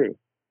and the crew.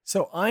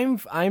 So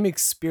I'm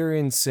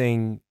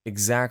experiencing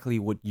exactly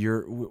what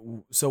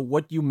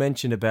what you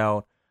mentioned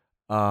about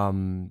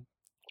kind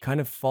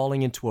of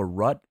falling into a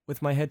rut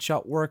with my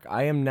headshot work.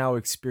 I am now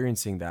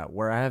experiencing that,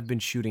 where I have been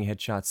shooting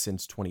headshots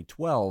since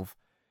 2012,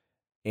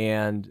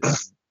 and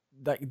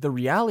the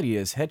reality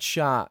is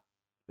the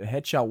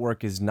headshot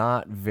work is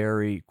not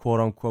very quote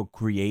unquote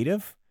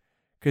creative,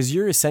 because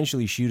you're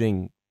essentially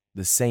shooting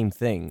the same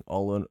thing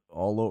all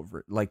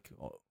over, like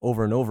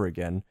over and over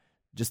again.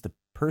 Just the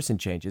person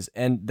changes,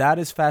 and that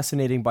is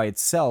fascinating by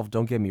itself,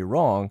 don't get me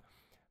wrong,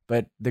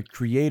 but the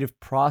creative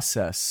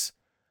process,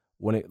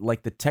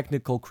 the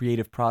technical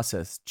creative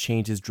process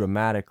changes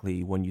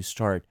dramatically when you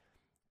start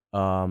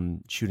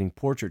shooting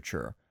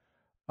portraiture.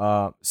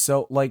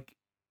 So like,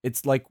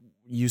 it's like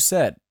you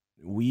said,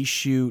 we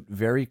shoot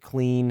very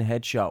clean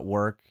headshot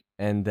work,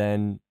 and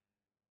then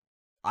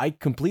I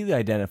completely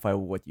identify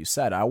with what you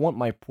said. I want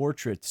my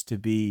portraits to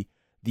be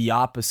the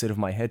opposite of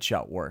my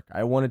headshot work.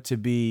 I want it to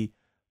be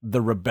the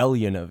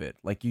rebellion of it.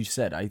 Like you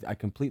said, I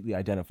completely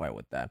identify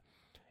with that.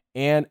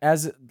 And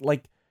as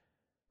like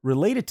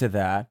related to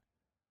that,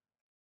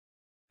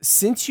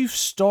 since you've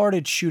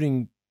started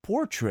shooting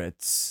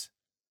portraits,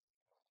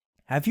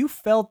 have you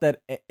felt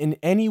that in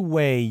any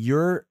way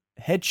your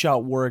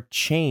headshot work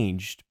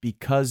changed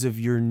because of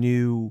your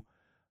new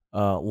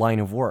line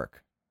of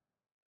work?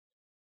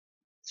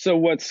 So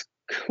what's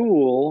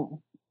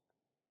cool,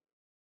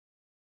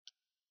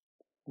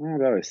 how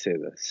do I say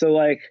this? So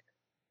like,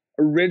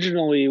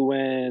 originally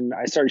when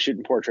I started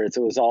shooting portraits,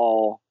 it was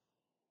all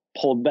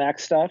pulled back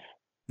stuff.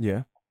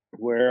 Yeah.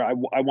 Where I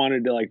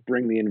wanted to like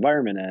bring the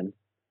environment in.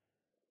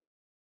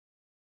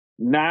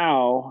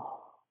 Now,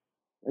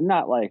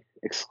 not like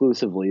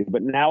exclusively,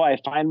 but now I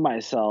find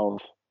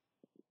myself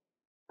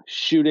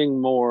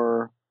shooting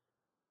more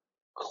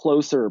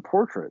closer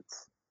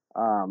portraits.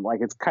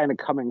 Like, it's kind of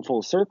coming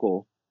full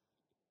circle,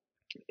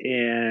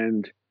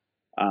 and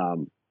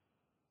um,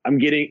 I'm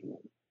getting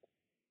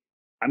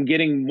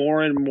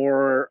more and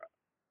more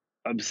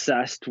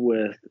obsessed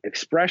with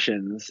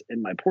expressions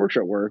in my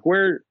portrait work,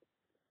 where,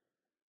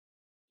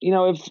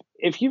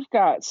 if you've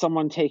got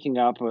someone taking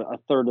up a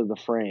third of the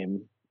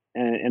frame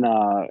in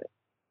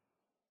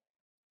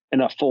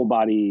a full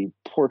body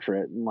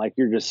portrait, and like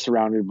you're just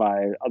surrounded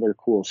by other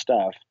cool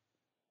stuff,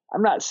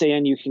 I'm not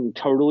saying you can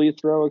totally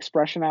throw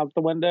expression out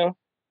the window,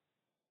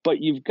 but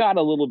you've got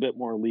a little bit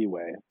more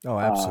leeway. Oh,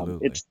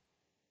 absolutely.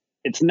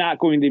 It's not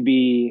going to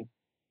be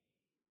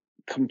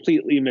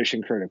completely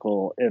mission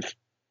critical. If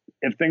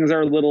things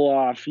are a little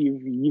off,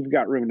 you've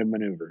got room to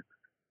maneuver.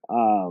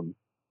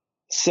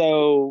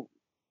 So,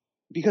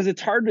 because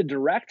it's hard to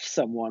direct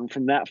someone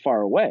from that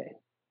far away.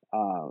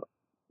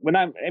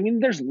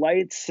 There's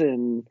lights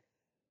and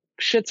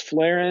shit's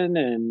flaring,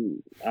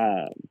 and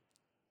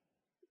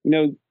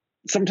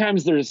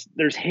sometimes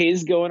there's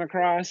haze going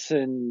across,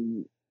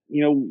 and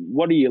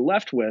what are you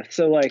left with?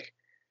 So like,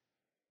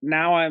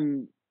 now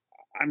I'm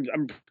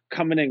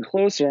coming in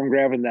closer. I'm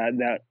grabbing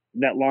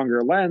that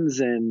longer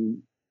lens,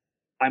 and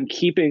I'm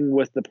keeping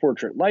with the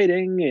portrait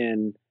lighting,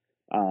 and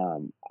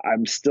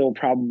I'm still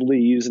probably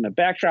using a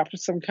backdrop of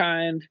some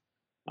kind,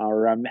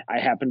 or I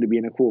happen to be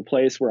in a cool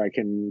place where I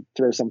can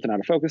throw something out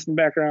of focus in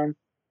the background.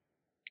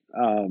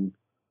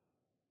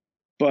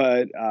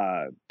 But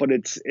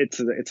it's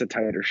a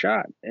tighter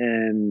shot,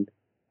 and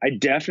I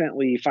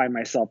definitely find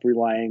myself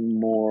relying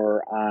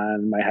more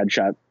on my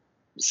headshot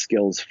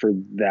skills for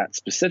that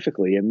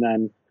specifically. And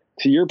then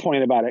to your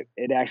point about it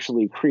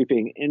actually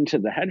creeping into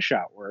the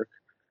headshot work,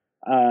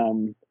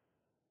 I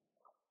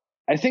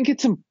think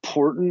it's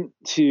important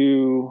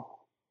to,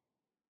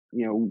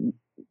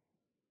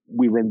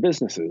 we run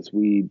businesses,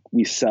 we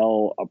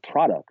sell a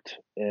product,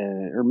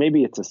 or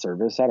maybe it's a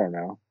service. I don't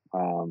know.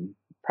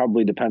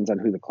 Probably depends on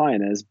who the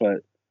client is,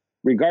 but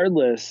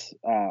regardless,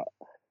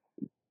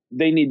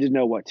 they need to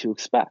know what to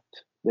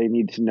expect. They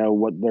need to know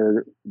what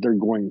they're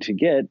going to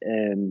get,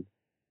 and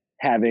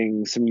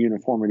having some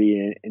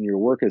uniformity in your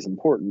work is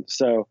important.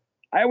 So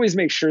I always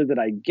make sure that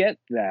I get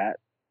that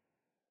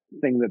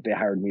thing that they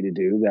hired me to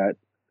do,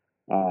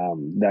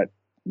 that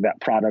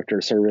product or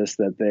service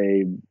that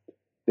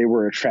they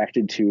were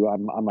attracted to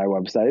on my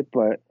website.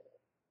 But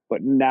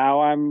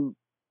now I'm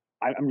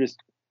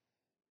just,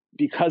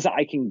 because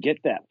I can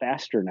get that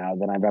faster now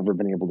than I've ever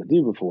been able to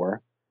do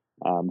before,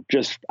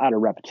 just out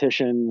of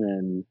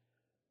repetition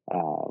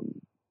and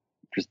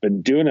just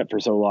been doing it for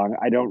so long.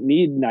 I don't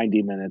need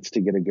 90 minutes to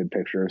get a good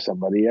picture of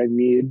somebody. I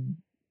need,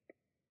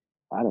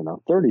 I don't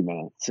know, 30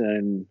 minutes.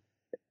 And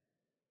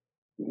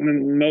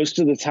most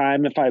of the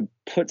time, if I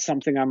put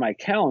something on my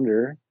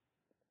calendar,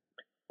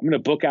 I'm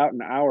going to book out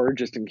an hour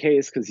just in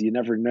case, because you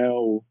never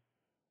know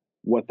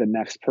what the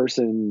next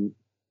person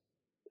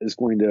is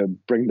going to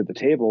bring to the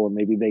table. And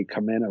maybe they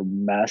come in a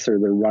mess or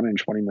they're running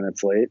 20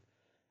 minutes late.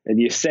 And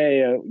you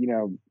say,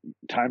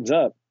 time's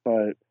up,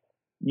 but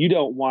you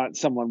don't want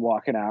someone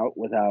walking out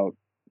without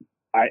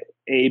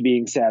A,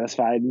 being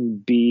satisfied,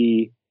 and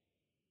B,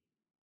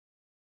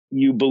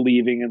 you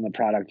believing in the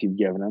product you've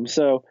given them.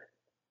 So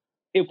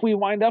if we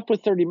wind up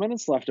with 30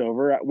 minutes left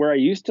over, where I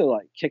used to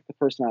like kick the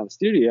person out of the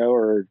studio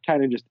or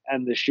kind of just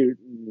end the shoot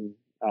and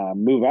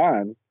move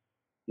on,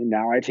 and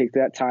now I take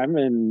that time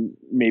and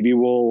maybe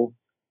we'll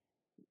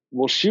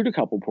shoot a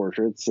couple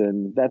portraits,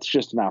 and that's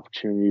just an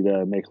opportunity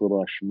to make a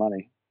little extra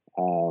money.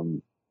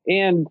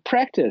 And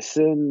practice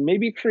and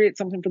maybe create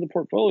something for the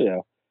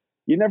portfolio.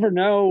 You never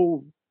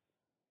know.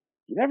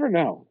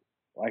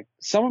 Like,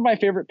 some of my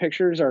favorite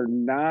pictures are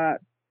not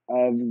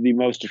of the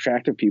most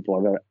attractive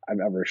people I've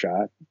ever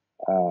shot.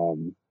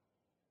 And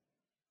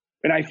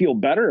I feel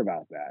better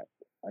about that.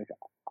 Like,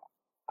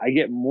 I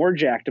get more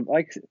jacked up.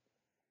 Like,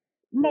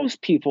 most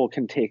people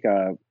can take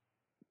a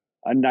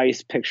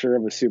nice picture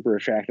of a super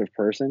attractive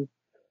person,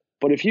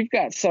 but if you've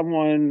got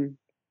someone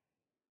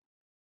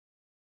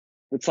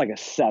that's like a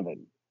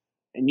 7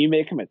 and you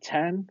make them a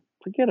 10,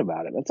 forget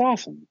about it. That's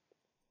awesome.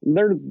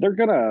 Their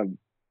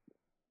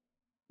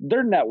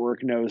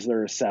network knows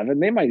they're a 7.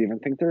 They might even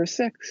think they're a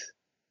 6.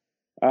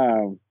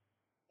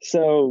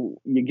 So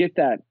you get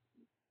that,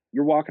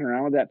 you're walking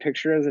around with that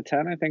picture as a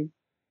 10. I think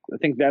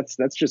that's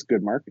just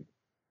good marketing.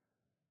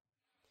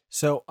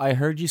 So I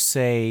heard you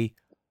say,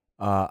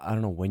 I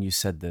don't know when you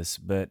said this,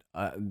 but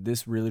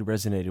this really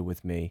resonated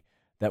with me,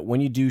 that when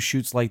you do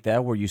shoots like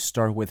that, where you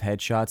start with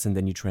headshots and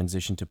then you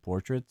transition to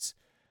portraits.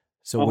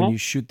 So when you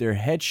shoot their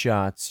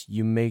headshots,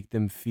 you make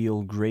them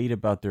feel great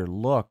about their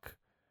look.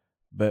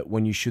 But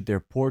when you shoot their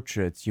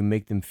portraits, you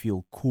make them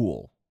feel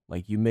cool.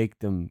 Like, you make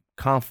them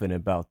confident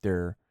about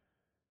they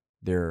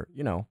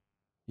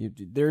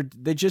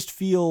just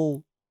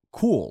feel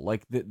cool.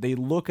 Like, they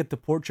look at the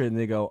portrait and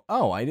they go,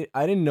 "Oh, I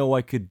didn't know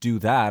I could do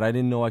that. I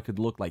didn't know I could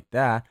look like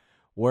that."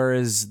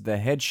 Whereas the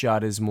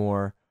headshot is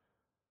more,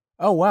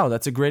 "Oh, wow,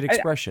 that's a great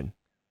expression."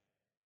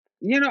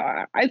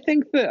 I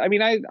think that,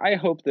 I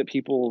hope that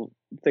people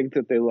think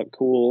that they look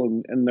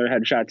cool in their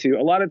headshot too.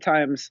 A lot of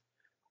times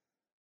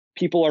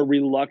people are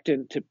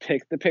reluctant to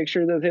pick the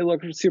picture that they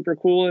look super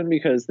cool in,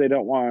 because they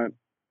don't want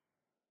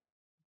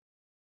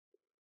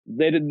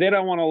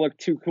to look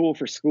too cool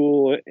for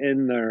school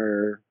in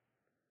their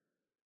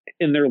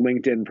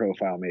LinkedIn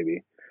profile,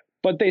 maybe.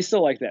 But they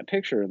still like that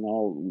picture and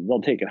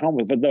they'll take it home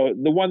with. But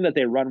the one that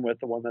they run with,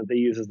 the one that they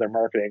use as their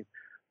marketing,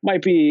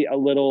 might be a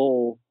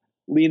little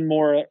lean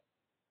more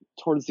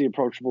towards the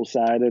approachable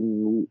side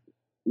and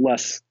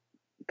less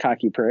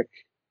cocky prick.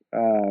 I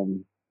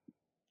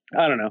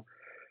don't know.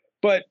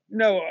 But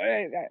no,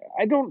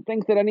 I don't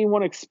think that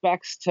anyone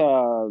expects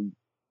to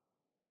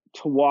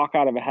walk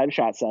out of a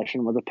headshot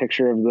session with a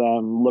picture of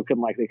them looking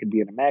like they could be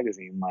in a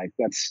magazine. Like,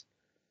 that's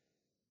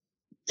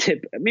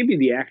maybe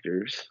the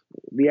actors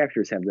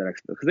have that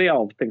because they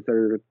all think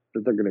that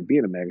they're going to be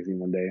in a magazine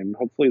one day, and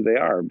hopefully they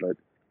are. But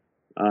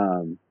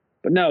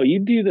no, you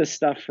do this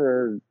stuff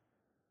for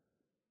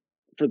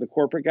the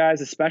corporate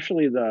guys,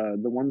 especially the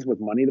ones with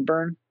money to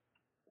burn,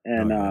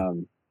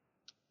 and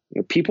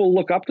people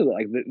look up to them.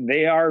 Like,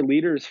 they are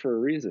leaders for a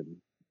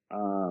reason.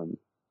 So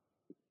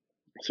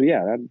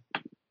yeah,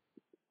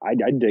 I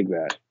dig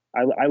that.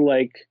 I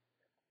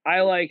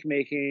like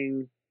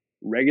making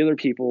regular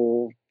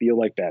people feel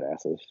like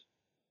badasses.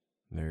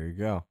 There you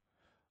go.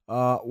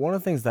 One of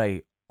the things that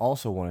I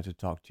also wanted to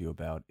talk to you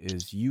about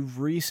is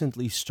you've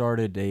recently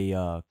started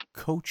a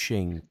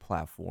coaching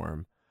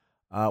platform.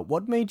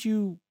 What made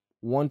you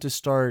want to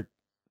start?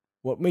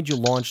 What made you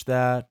launch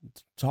that?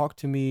 Talk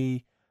to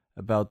me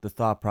about the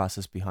thought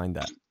process behind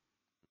that.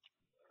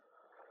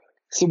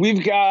 So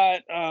we've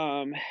got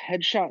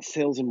headshot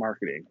sales and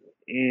marketing,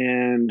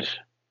 and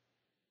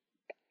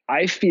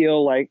I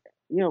feel like,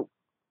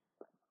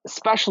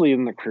 especially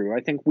in the crew,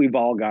 I think we've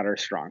all got our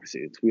strong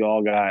suits. We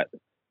all got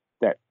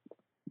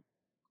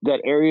that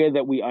area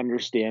that we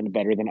understand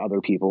better than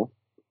other people.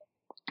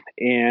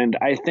 And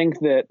I think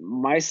that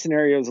my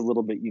scenario is a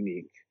little bit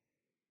unique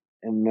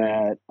in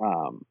that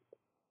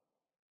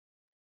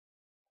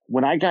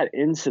when I got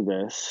into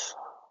this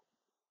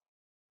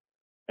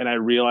and I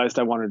realized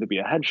I wanted to be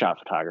a headshot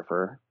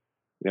photographer,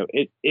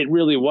 it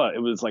really was.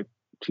 It was like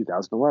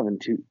 2011,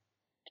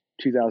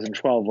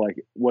 2012, like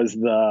was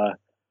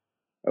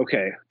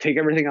okay, take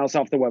everything else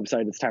off the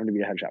website. It's time to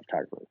be a headshot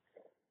photographer.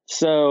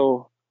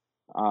 So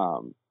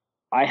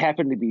I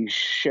happened to be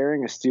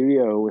sharing a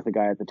studio with a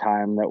guy at the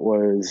time that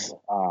was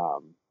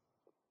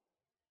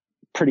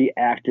pretty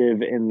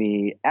active in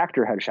the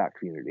actor headshot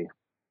community.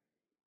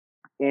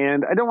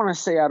 And I don't want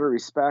to say out of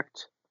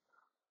respect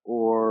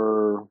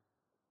or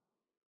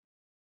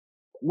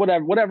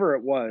whatever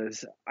it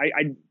was,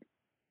 I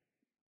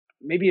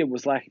maybe it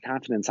was lack of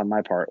confidence on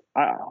my part.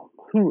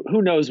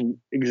 Who knows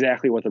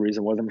exactly what the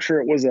reason was? I'm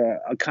sure it was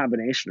a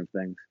combination of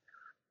things.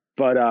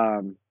 But I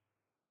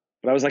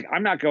was like,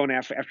 I'm not going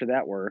after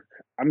that work.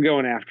 I'm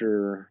going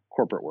after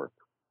corporate work.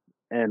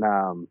 And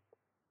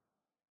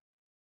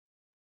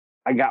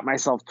I got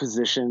myself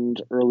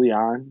positioned early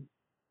on,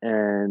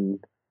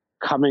 and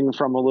coming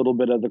from a little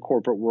bit of the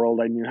corporate world,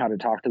 I knew how to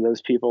talk to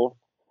those people.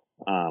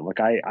 Like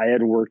I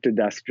had worked a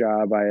desk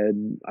job.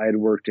 I had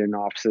worked in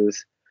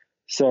offices.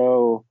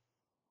 So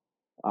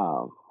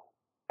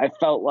I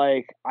felt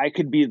like I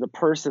could be the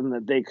person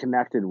that they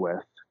connected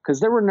with, because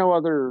there were no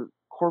other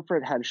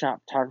corporate headshot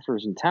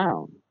photographers in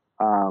town.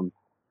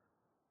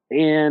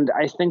 And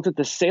I think that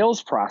the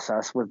sales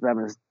process with them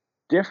is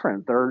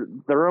different.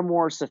 They're a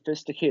more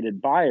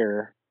sophisticated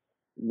buyer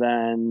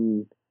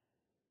than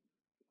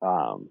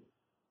the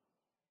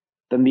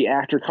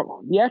actor.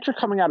 The actor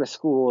coming out of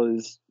school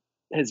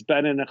has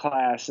been in a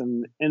class,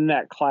 and in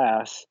that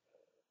class,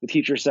 the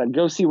teacher said,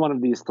 "Go see one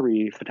of these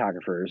three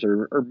photographers,"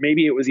 or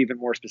maybe it was even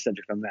more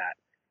specific than that.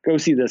 Go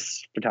see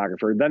this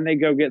photographer. Then they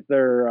go get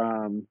their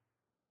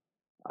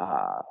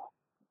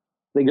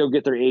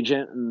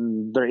agent,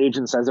 and their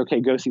agent says,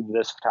 "Okay, go see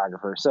this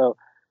photographer." So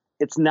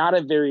it's not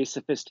a very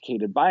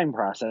sophisticated buying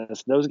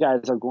process. Those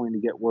guys are going to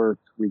get work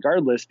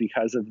regardless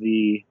because of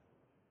the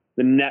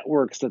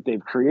networks that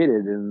they've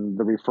created and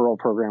the referral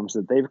programs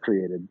that they've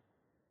created.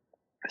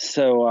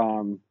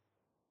 So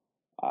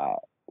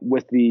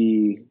with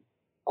the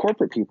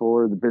corporate people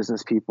or the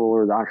business people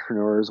or the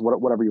entrepreneurs,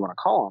 whatever you want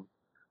to call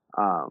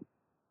them,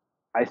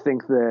 I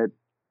think that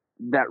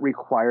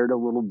required a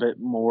little bit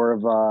more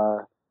of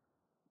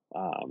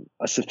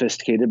a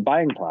sophisticated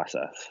buying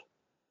process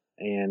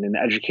and an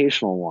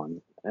educational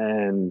one.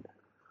 And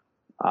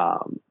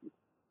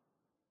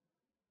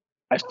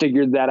I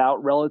figured that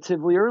out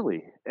relatively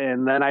early,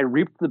 and then I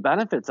reaped the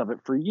benefits of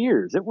it for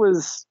years. It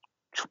was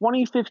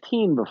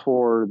 2015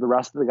 before the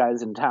rest of the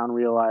guys in town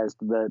realized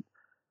that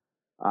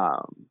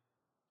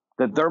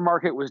that their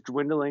market was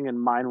dwindling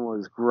and mine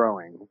was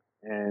growing.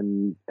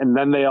 And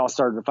then they all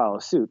started to follow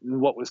suit.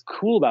 And what was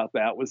cool about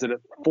that was that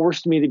it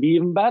forced me to be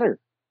even better.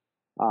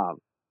 I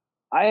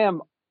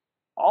am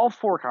all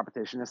for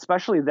competition,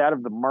 especially that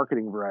of the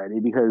marketing variety,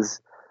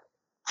 because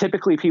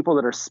typically people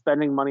that are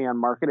spending money on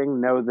marketing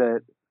know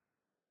that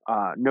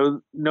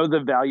know the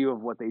value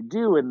of what they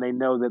do, and they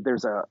know that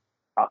there's a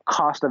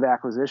cost of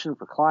acquisition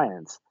for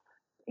clients.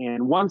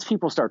 And once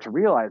people start to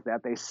realize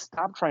that, they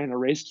stop trying to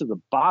race to the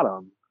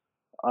bottom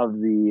of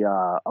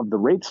the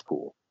rates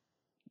pool.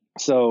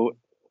 So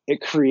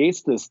it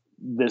creates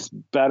this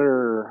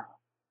better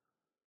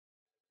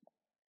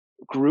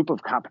group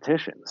of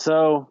competition.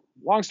 So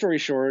long story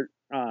short,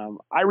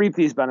 I reaped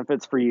these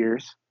benefits for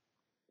years,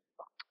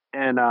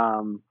 and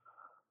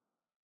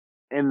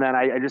then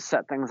I just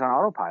set things on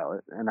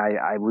autopilot, and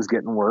I was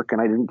getting work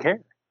and I didn't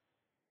care.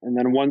 And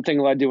then one thing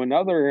led to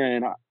another,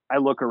 and I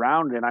look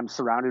around and I'm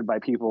surrounded by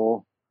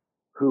people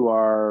who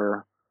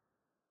are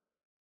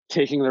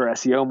taking their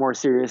SEO more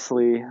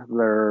seriously.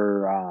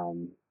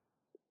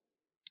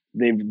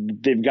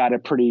 They've got a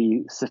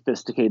pretty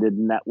sophisticated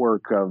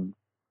network of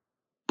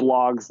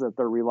blogs that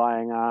they're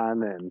relying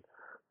on. And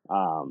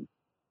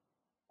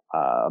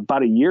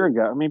about a year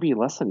ago, maybe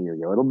less than a year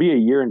ago, it'll be a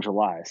year in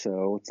July.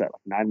 So what's that,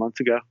 like 9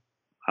 months ago,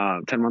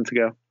 10 months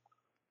ago?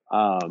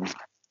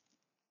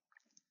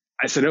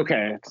 I said,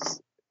 okay,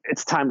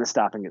 it's time to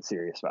stop and get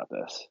serious about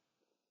this.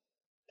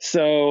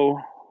 So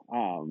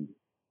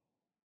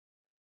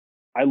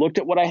I looked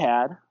at what I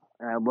had,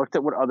 and I looked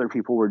at what other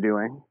people were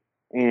doing,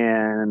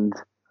 and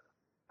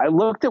I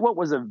looked at what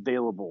was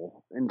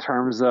available in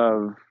terms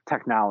of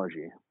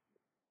technology.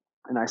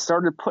 And I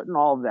started putting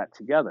all of that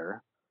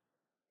together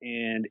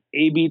and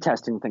A/B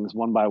testing things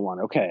one by one.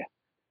 Okay,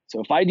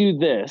 so if I do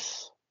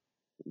this,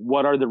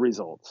 what are the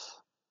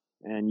results?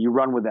 And you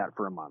run with that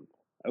for a month.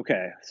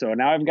 Okay, so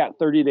now I've got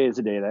 30 days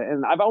of data,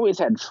 and I've always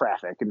had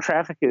traffic, and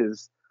traffic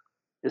is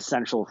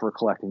essential for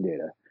collecting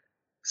data.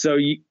 So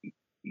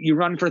you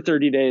run for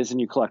 30 days and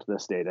you collect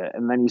this data,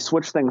 and then you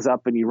switch things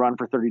up and you run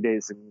for 30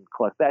 days and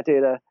collect that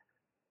data,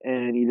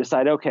 and you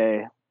decide,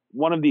 okay,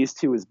 one of these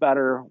two is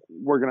better,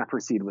 we're going to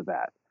proceed with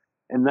that.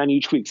 And then you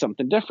tweak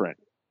something different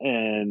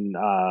and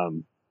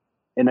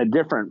in a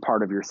different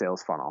part of your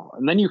sales funnel.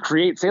 And then you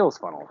create sales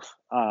funnels.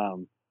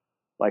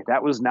 Like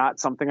that was not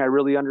something I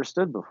really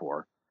understood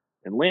before.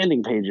 And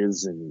landing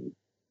pages and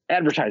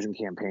advertising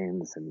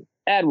campaigns and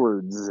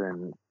AdWords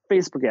and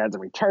Facebook ads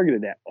and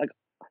retargeted ads. Like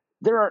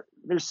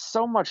there's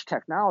so much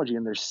technology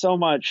and there's so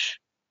much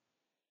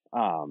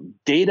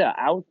data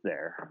out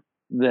there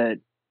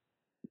that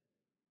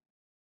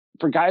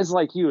for guys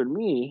like you and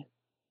me,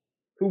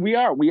 who we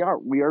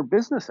are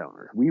business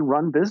owners. We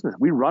run business.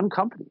 We run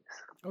companies.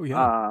 Oh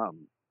yeah.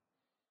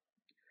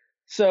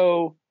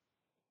 So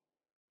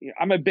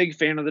I'm a big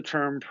fan of the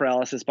term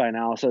paralysis by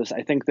analysis.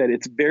 I think that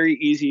it's very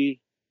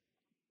easy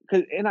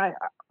and I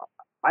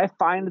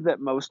find that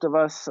most of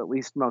us, at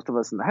least most of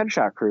us in the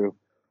headshot crew,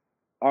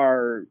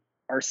 are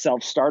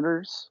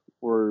self-starters.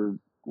 We're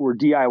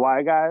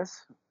DIY guys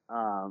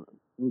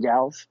and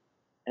gals,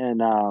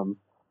 and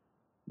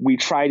we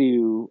try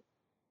to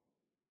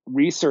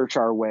research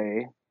our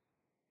way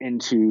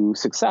into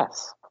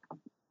success.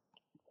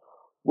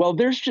 Well,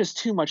 there's just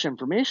too much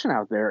information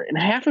out there, and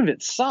half of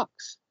it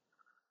sucks.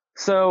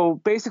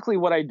 So basically,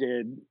 what I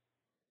did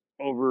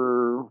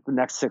over the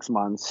next 6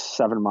 months,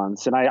 7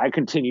 months, and I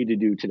continue to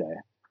do today,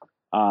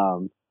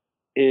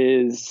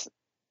 is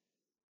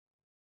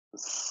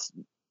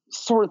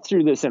sort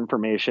through this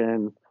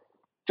information,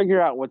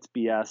 figure out what's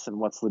BS and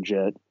what's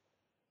legit,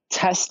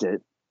 test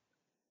it,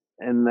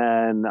 and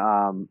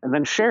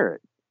then share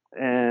it.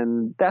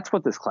 And that's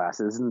what this class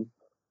is. And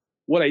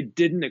what I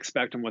didn't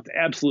expect, and what's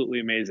absolutely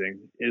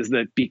amazing, is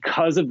that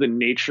because of the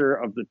nature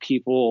of the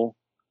people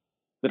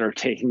that are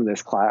taking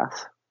this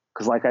class,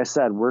 because like I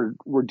said, we're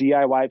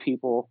DIY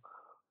people,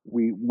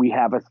 we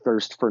have a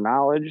thirst for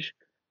knowledge.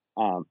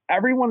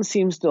 Everyone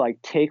seems to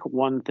like take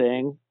one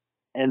thing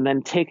and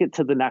then take it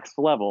to the next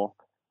level,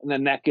 and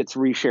then that gets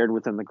reshared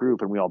within the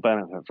group, and we all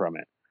benefit from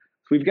it.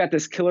 So we've got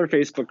this killer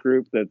Facebook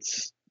group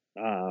that's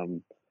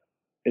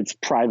it's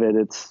private.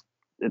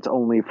 It's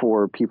only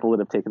for people that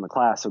have taken the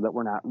class, so that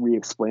we're not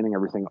re-explaining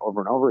everything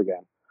over and over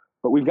again.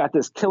 But we've got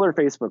this killer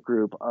Facebook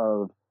group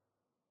of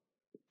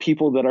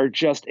people that are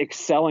just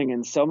excelling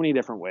in so many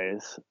different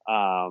ways.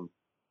 And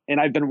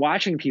I've been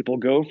watching people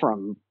go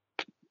from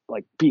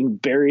like being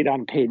buried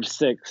on page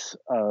 6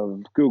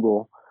 of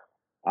Google,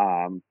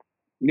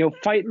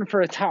 fighting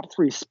for a top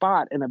 3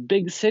 spot in a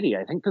big city.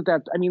 I think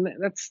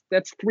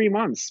that's 3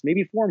 months,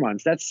 maybe 4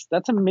 months.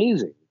 That's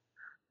amazing.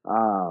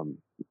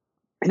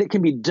 And it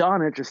can be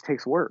done. It just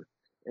takes work.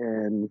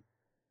 And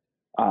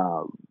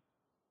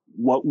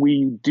what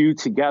we do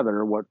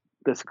together, what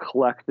this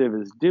collective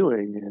is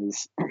doing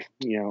is,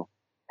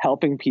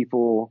 helping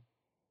people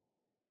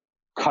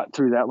cut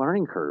through that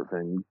learning curve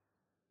and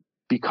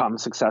become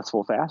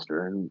successful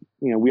faster. And,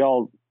 we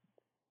all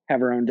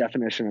have our own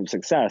definition of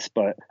success,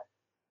 but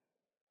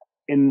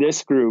in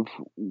this group,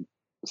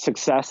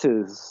 success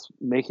is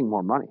making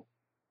more money.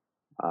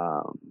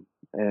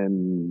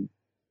 And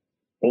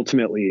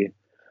ultimately,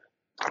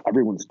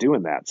 everyone's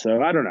doing that.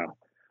 So I don't know.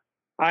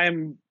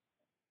 I'm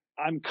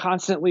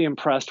constantly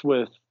impressed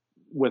with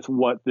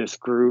what this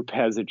group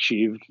has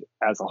achieved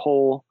as a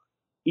whole.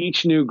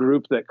 Each new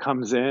group that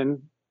comes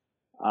in,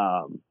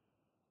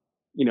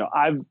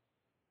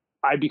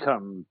 I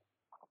become,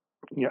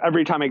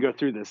 every time I go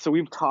through this. So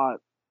we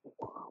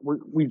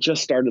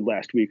just started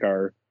last week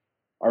our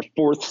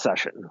 4th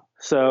session.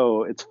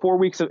 So it's 4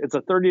 weeks. It's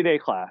a 30-day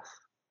class.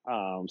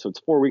 So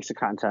it's 4 weeks of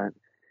content.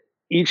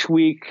 Each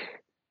week,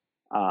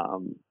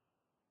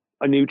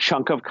 a new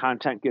chunk of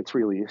content gets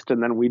released,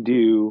 and then we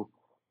do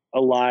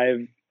a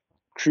live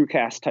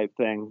crewcast type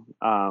thing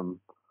on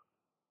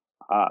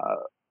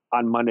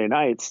Monday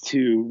nights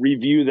to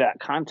review that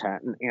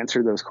content and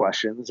answer those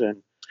questions.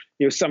 And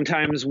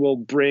sometimes we'll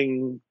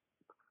bring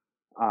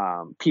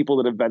people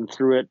that have been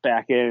through it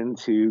back in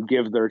to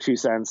give their 2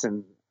 cents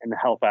and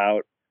help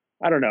out.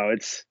 I don't know.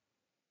 It's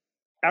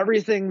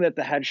everything that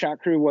the headshot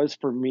crew was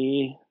for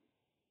me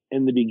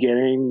in the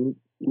beginning,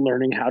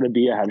 learning how to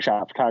be a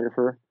headshot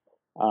photographer.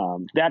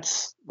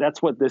 That's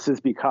what this has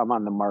become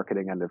on the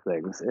marketing end of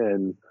things.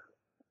 And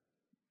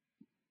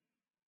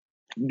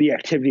the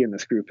activity in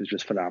this group is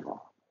just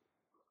phenomenal.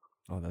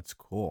 Oh, that's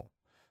cool.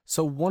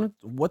 So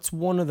what's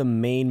one of the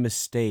main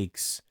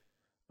mistakes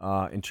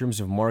in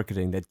terms of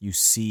marketing that you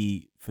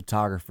see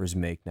photographers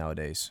make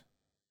nowadays?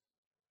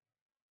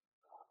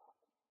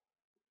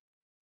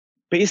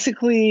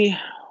 Basically,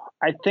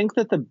 I think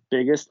that the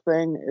biggest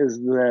thing is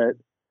that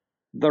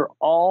they're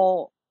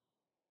all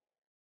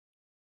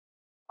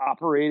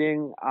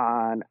operating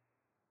on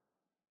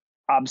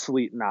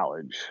obsolete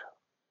knowledge.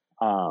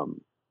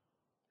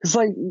 It's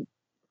like,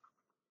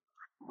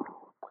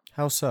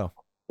 how so?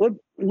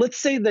 Let's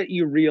say that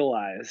you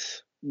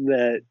realize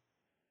that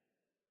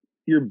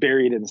you're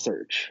buried in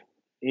search,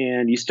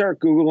 and you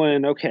start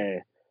Googling,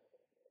 okay,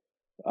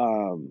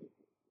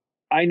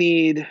 I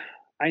need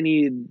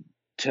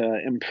to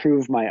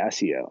improve my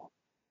SEO.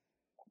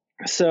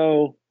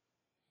 So,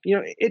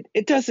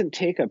 it doesn't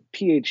take a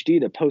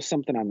PhD to post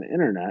something on the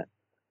internet.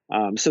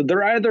 So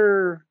they're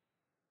either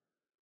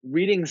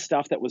reading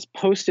stuff that was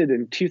posted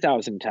in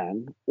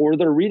 2010, or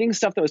they're reading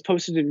stuff that was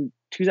posted in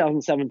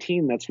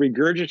 2017 that's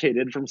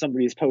regurgitated from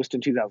somebody's post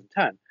in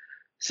 2010.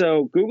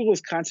 So Google is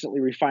constantly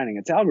refining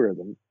its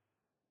algorithm.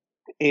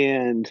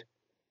 And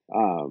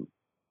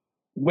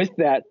with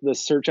that, the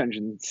search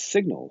engine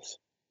signals.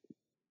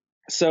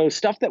 So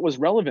stuff that was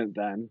relevant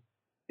then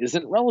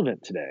isn't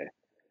relevant today.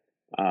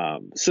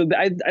 So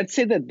I'd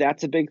say that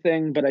that's a big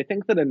thing. But I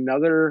think that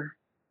another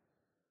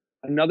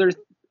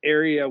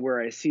area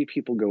where I see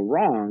people go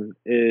wrong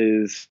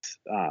is,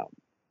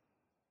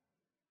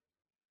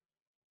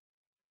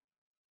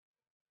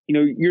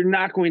 you're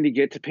not going to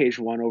get to page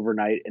one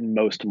overnight in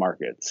most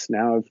markets.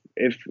 Now,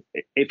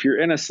 if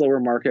you're in a slower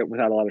market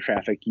without a lot of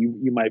traffic,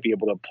 you might be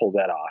able to pull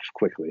that off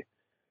quickly.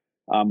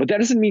 But that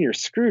doesn't mean you're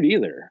screwed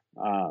either.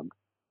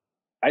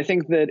 I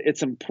think that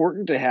it's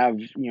important to have,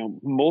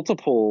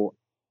 multiple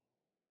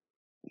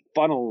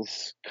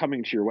funnels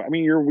coming to your. I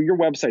mean, your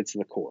website's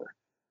the core,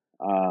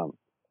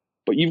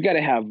 but you've got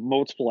to have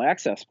multiple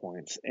access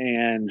points.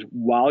 And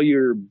while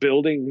you're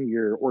building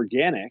your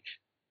organic,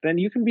 then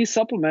you can be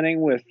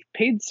supplementing with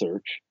paid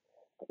search.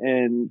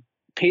 And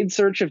paid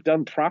search, if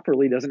done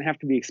properly, doesn't have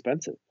to be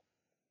expensive.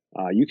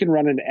 You can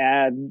run an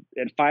ad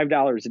at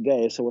 $5 a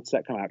day. So what's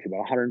that come out to?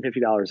 About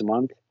 $150 a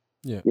month.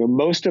 Yeah.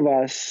 Most of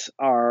us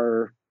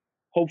are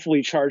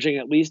hopefully charging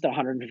at least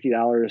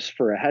 $150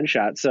 for a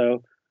headshot.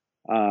 So,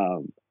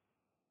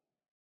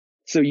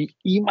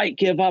 you might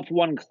give up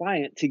one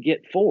client to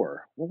get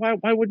four. Well,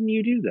 why wouldn't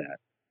you do that?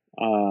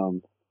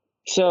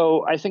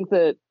 So I think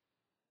that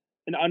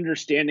an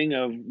understanding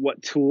of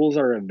what tools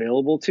are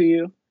available to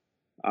you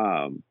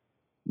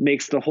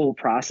makes the whole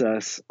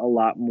process a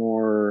lot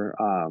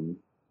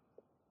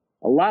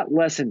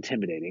less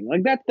intimidating.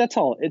 Like that's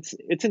all. It's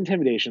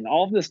intimidation.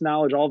 All of this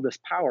knowledge, all of this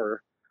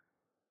power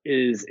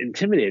is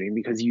intimidating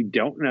because you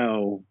don't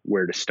know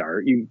where to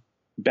start.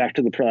 Back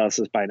to the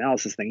paralysis by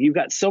analysis thing. You've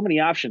got so many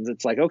options.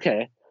 It's like,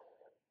 okay,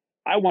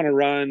 I want to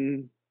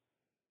run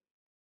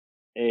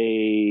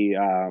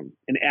an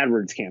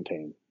AdWords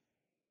campaign.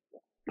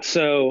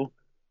 So,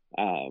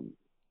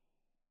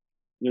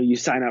 you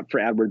sign up for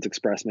AdWords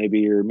Express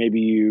maybe, or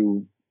maybe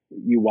you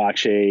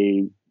watch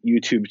a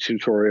YouTube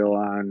tutorial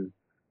on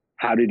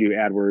how to do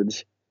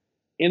AdWords,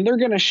 and they're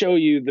going to show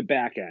you the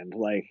back end.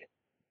 Like,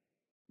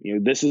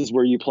 this is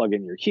where you plug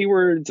in your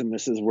keywords, and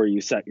this is where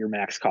you set your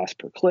max cost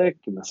per click,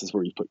 and this is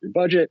where you put your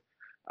budget.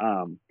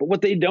 But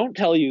what they don't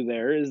tell you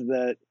there is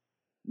that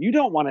you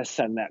don't want to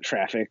send that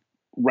traffic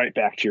right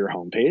back to your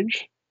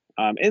homepage.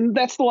 And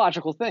that's the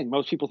logical thing.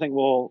 Most people think,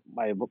 well,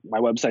 my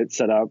website's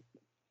set up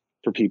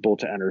for people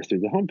to enter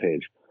through the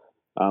homepage.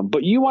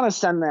 But you want to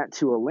send that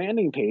to a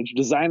landing page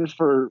designed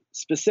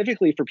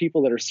specifically for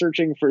people that are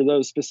searching for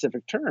those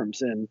specific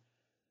terms. And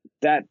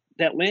that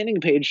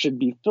landing page should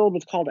be filled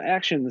with call to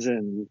actions.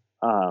 And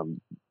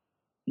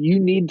you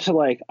need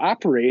to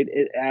operate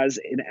it as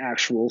an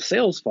actual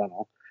sales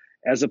funnel,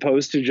 as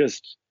opposed to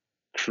just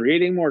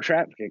creating more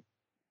traffic.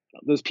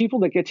 Those people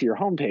that get to your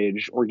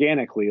homepage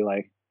organically,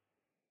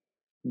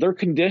 they're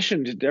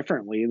conditioned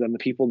differently than the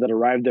people that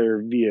arrive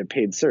there via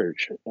paid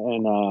search.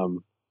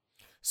 And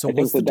so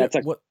what's the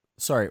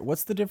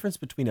difference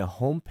between a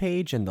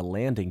homepage and the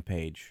landing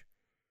page?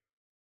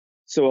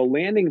 So a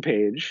landing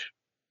page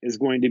is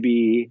going to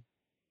be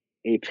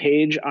a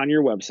page on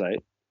your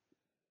website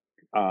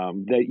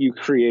that you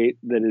create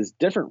that is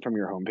different from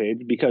your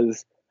homepage,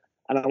 because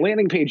on a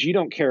landing page, you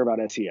don't care about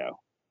SEO.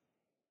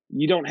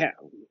 You don't have,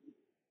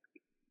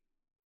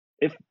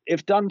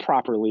 if done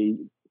properly,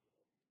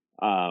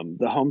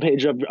 the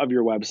homepage of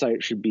your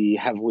website should be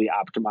heavily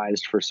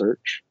optimized for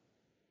search.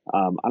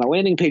 On a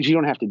landing page, you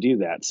don't have to do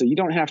that. So you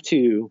don't have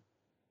to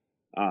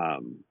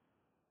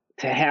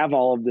have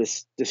all of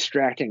this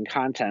distracting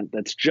content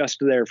that's just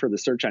there for the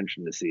search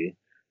engine to see.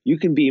 You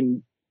can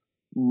be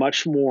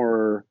much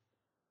more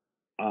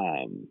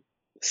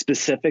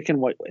specific in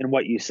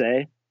what you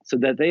say, so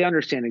that they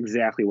understand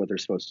exactly what they're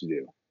supposed to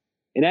do.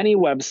 In any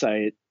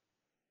website,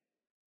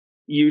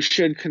 you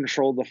should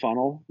control the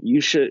funnel.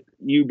 You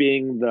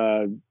being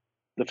the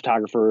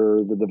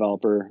photographer, the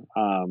developer,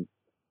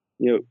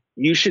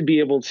 you should be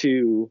able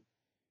to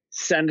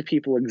send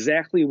people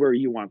exactly where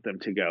you want them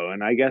to go.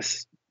 And I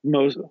guess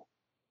I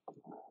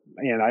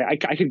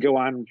could go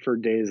on for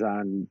days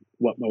on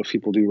what most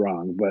people do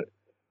wrong, but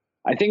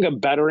I think a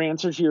better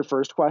answer to your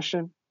first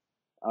question,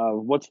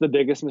 what's the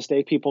biggest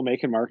mistake people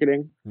make in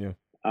marketing? Yeah.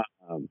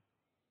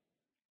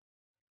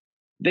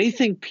 They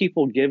think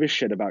people give a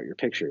shit about your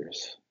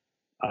pictures.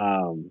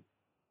 Our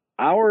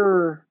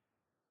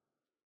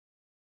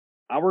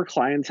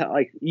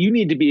clientele, you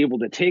need to be able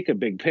to take a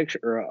big picture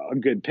or a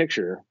good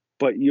picture,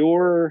 but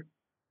your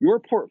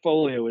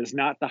portfolio is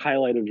not the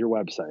highlight of your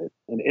website.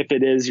 And if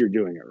it is, you're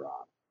doing it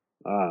wrong.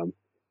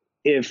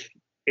 If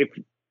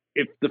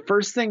the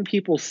first thing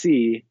people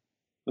see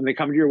when they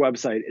come to your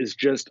website is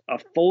just a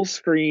full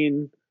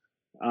screen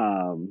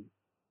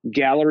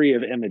gallery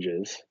of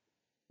images,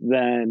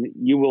 then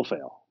you will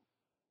fail.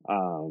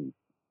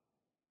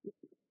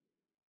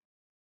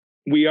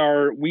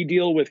 We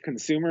deal with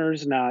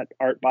consumers, not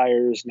art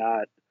buyers,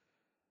 not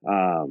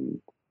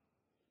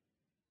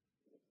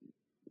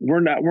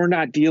we're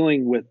not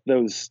dealing with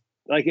those.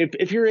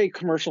 If you're a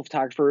commercial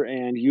photographer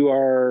and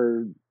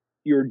you're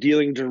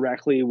dealing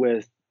directly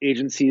with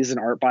agencies and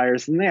art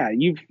buyers, then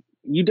you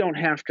don't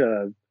have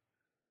to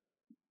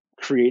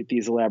create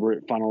these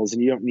elaborate funnels,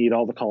 and you don't need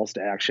all the calls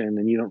to action,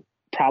 and you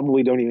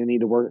probably don't even need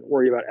to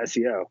worry about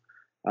SEO.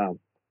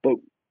 But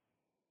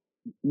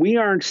we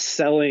aren't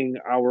selling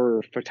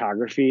our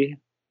photography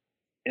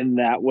in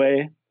that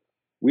way.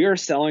 We are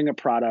selling a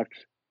product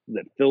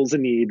that fills a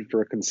need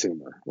for a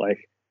consumer.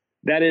 Like,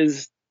 that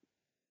is,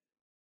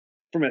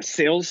 from a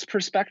sales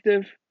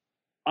perspective,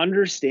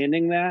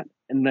 understanding that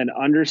and then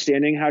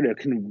understanding how to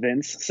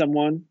convince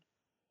someone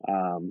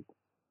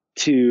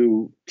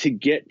to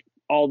get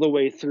all the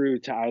way through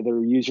to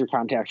either use your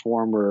contact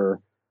form, or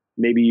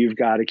maybe you've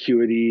got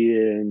Acuity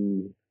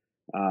and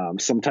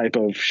some type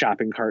of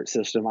shopping cart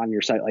system on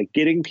your site. Like,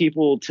 getting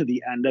people to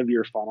the end of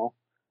your funnel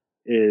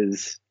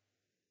is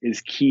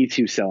key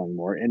to selling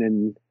more.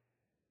 And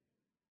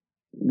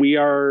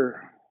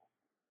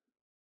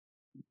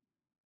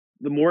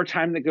the more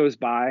time that goes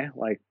by,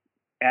 like,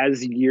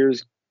 as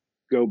years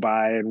go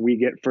by and we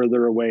get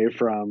further away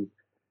from,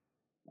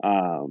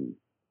 how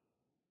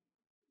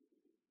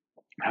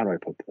do I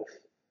put this?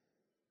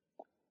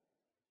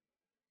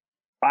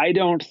 I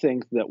don't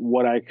think that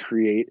what I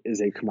create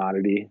is a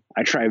commodity.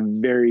 I try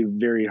very,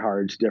 very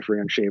hard to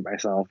differentiate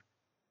myself.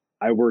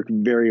 I work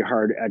very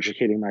hard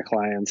educating my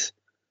clients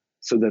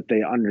so that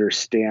they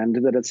understand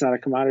that it's not a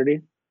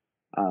commodity.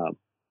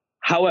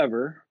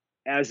 However,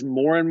 as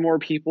more and more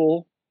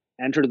people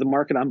enter the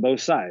market on both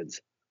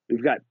sides,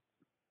 we've got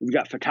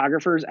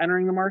photographers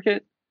entering the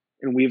market,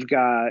 and we've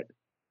got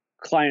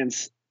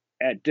clients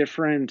at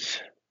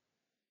different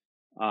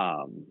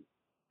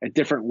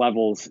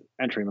levels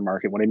entering the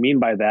market. What I mean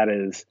by that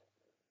is,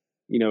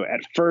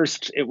 at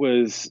first it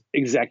was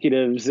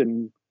executives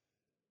and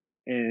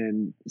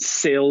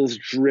sales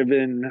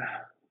driven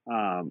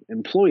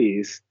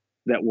employees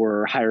that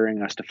were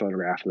hiring us to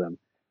photograph them.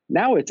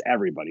 Now it's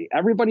everybody.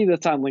 Everybody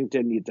that's on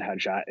LinkedIn needs a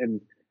headshot.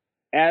 And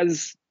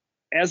as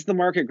the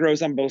market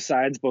grows on both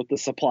sides, both the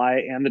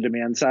supply and the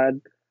demand side,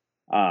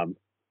 the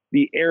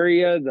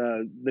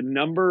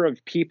number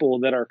of people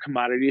that are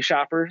commodity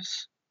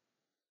shoppers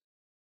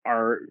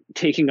are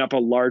taking up a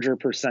larger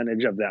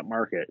percentage of that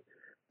market.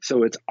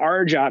 So it's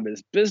our job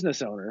as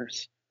business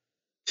owners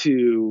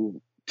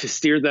to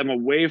steer them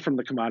away from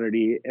the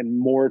commodity and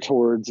more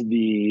towards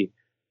the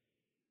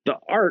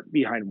art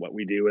behind what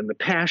we do and the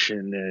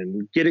passion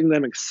and getting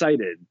them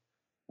excited.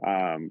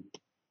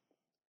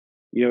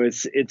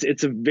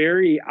 It's a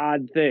very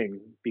odd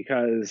thing,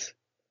 because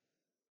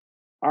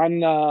on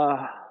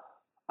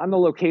the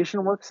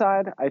location work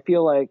side, I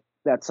feel like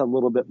that's a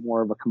little bit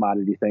more of a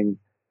commodity thing.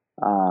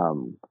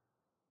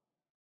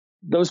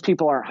 Those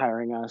people aren't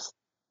hiring us.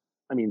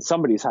 I mean,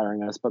 somebody's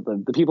hiring us, but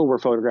the people we're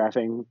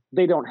photographing,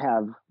 they don't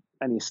have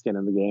any skin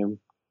in the game.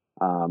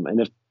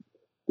 And if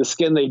the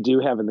skin they do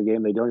have in the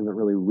game, they don't even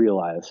really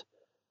realize.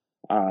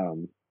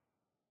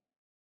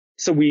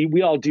 So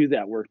we all do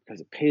that work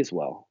because it pays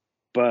well,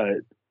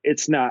 but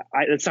it's not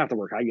the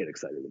work I get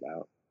excited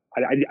about.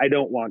 I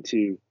don't want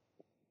to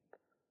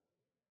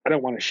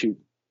shoot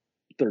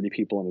 30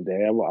 people in a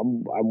day. I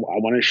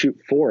want to shoot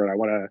 4, and I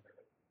want to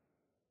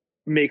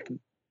make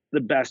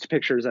the best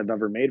pictures I've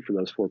ever made for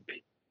those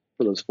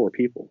four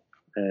people.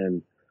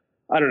 And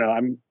I don't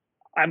know,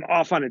 I'm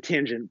off on a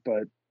tangent,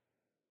 but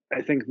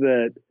I think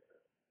that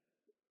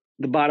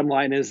the bottom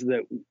line is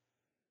that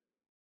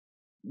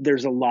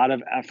there's a lot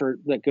of effort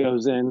that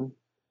goes in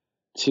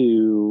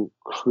to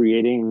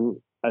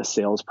creating a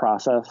sales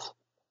process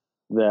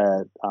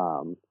that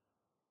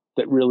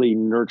really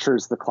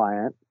nurtures the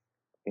client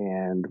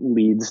and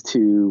leads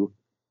to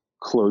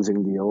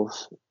closing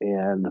deals.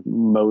 And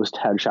most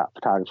headshot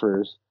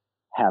photographers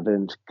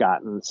haven't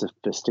gotten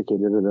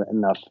sophisticated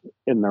enough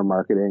in their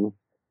marketing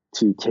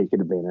to take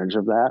advantage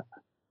of that.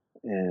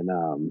 And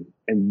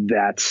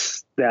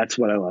that's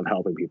what I love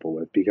helping people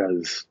with,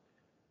 because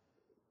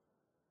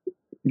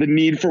the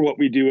need for what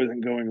we do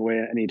isn't going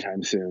away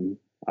anytime soon.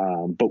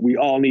 But we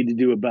all need to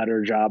do a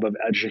better job of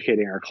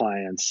educating our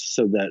clients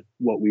so that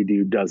what we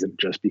do doesn't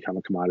just become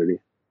a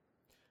commodity.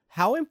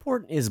 How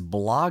important is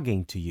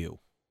blogging to you?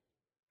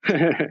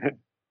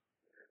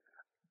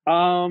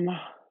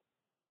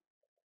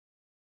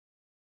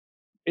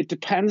 It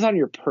depends on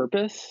your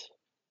purpose.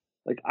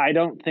 Like, I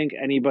don't think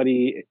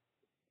anybody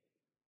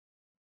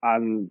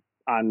on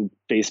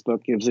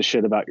Facebook gives a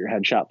shit about your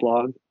headshot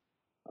blog.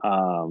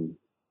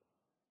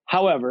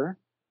 However,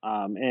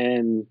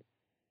 and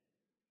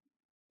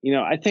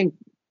I think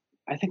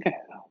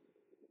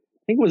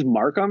it was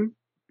Markham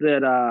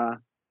that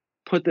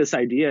put this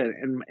idea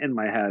in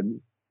my head,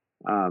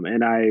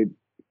 and I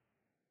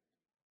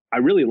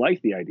really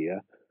like the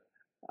idea.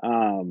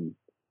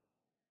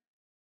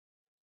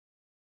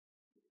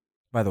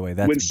 By the way,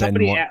 that's Ben.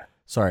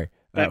 Sorry,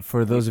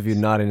 for those of you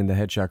not in the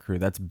Headshot Crew,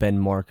 that's Ben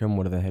Markham,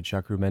 one of the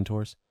Headshot Crew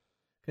mentors.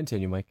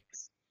 Continue, Mike.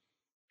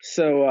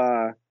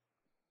 So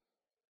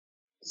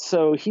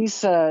he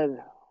said,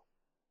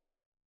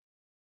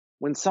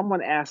 when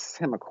someone asks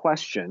him a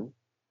question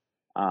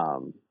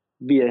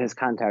via his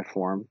contact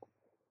form,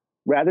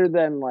 rather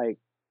than like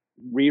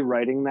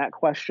rewriting that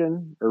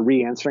question or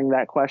re-answering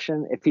that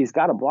question, if he's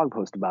got a blog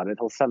post about it,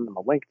 he'll send them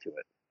a link to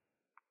it.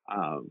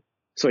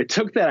 So I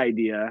took that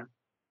idea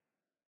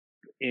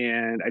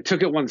and I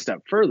took it one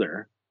step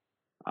further.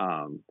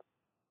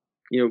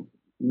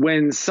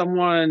 When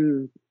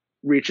someone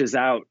reaches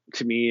out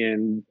to me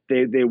and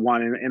they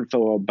want an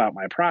info about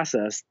my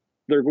process,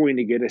 they're going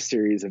to get a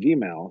series of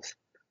emails.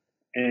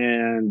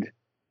 And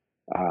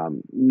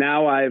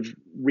now I've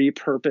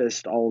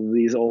repurposed all of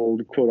these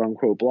old quote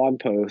unquote blog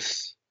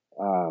posts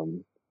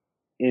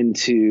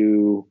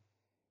into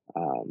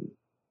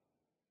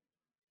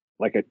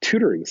like a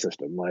tutoring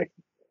system. Like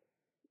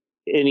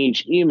in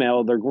each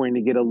email, they're going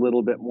to get a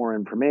little bit more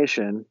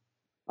information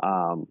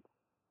on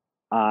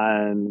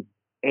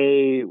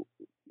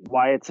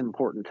why it's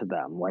important to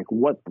them, like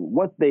what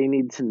they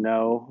need to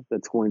know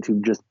that's going to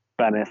just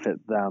benefit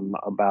them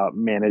about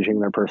managing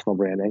their personal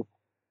branding.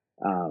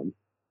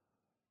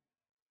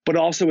 But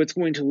also it's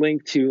going to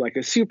link to like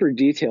a super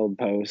detailed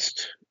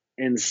post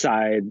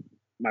inside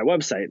my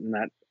website. And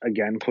that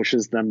again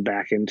pushes them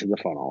back into the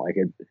funnel. Like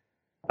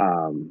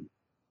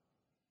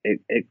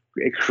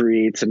it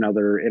creates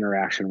another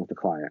interaction with the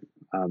client.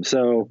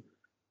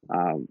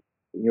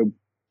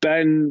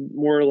 Ben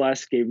more or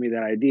less gave me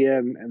that idea,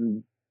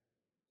 and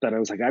that I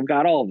was like, I've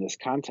got all of this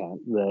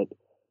content that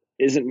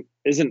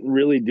isn't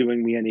really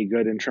doing me any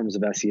good in terms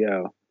of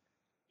SEO.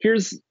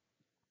 Here's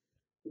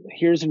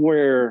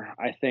where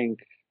I think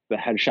the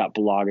headshot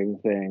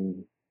blogging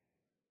thing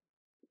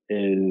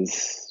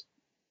is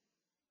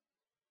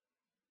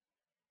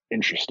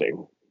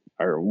interesting,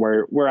 or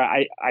where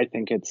I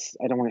think it's,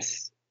 I don't want to,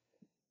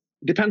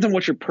 depends on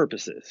what your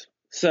purpose is.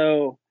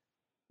 So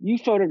you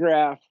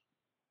photograph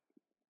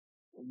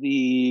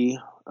the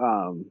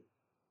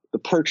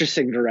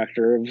purchasing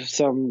director of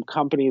some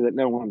company that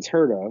no one's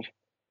heard of,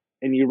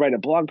 and you write a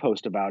blog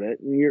post about it,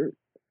 and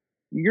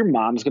your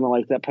mom's going to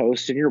like that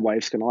post, and your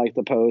wife's going to like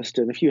the post,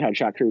 and a few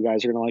Headshot Crew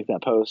guys are going to like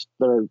that post.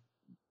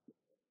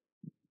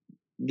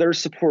 They're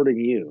supporting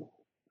you,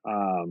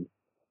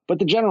 but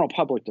the general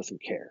public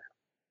doesn't care.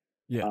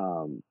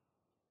 Yeah.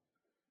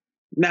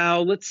 Now,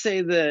 let's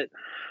say that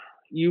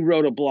you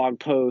wrote a blog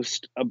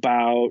post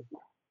about,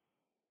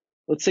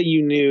 let's say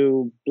you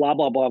knew blah,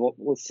 blah, blah, blah.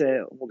 Let's say,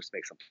 we'll just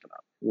make something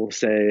up. We'll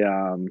say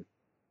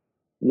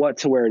what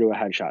to wear to a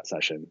headshot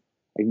session.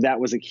 Like that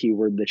was a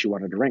keyword that you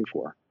wanted to rank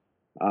for.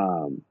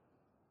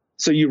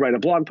 So you write a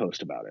blog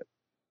post about it,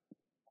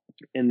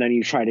 and then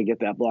you try to get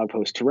that blog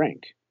post to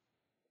rank.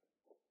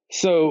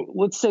 So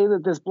let's say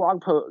that this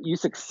blog post, you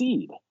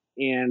succeed,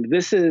 and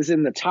this is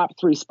in the top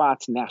 3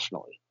 spots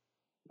nationally.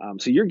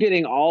 So you're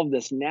getting all of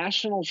this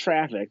national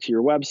traffic to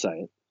your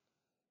website,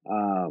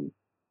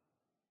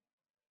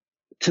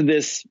 to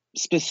this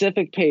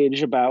specific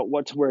page about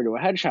what to wear to a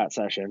headshot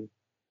session.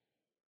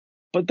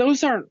 But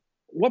those aren't,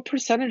 what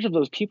percentage of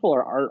those people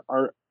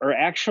are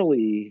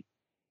actually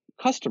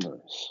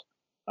customers?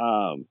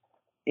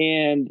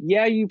 And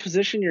yeah, you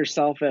position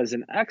yourself as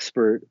an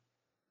expert,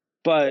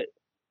 but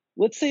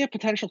let's say a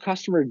potential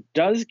customer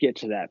does get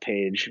to that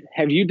page.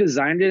 Have you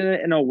designed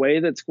it in a way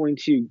that's going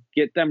to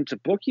get them to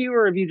book you,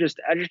 or have you just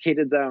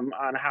educated them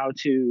on how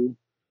to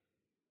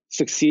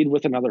succeed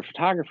with another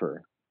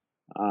photographer?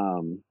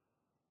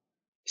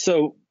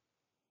 So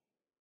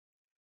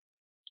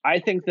I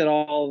think that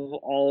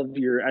all of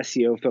your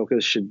SEO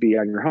focus should be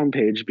on your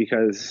homepage,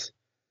 because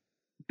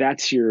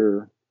that's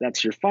your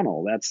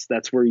funnel.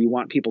 That's where you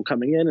want people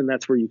coming in, and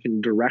that's where you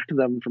can direct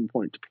them from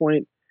point to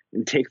point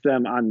and take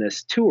them on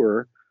this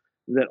tour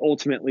that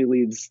ultimately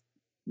leads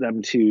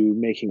them to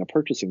making a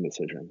purchasing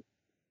decision.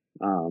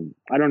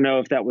 I don't know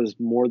if that was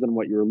more than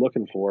what you were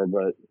looking for,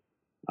 but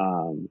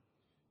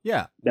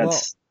yeah,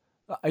 that's.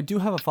 Well, I do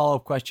have a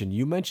follow-up question.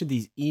 You mentioned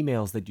these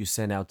emails that you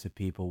sent out to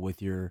people with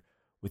the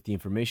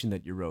information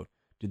that you wrote.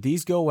 Did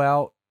these go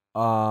out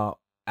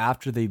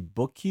after they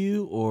book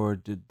you, or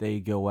did they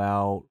go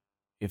out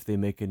if they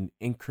make an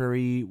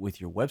inquiry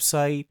with your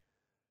website?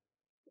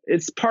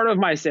 It's part of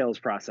my sales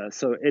process.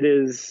 So it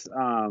is,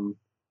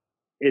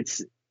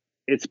 it's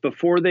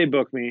before they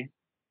book me,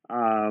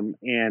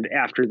 and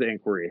after the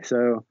inquiry.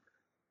 So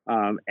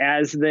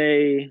as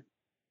they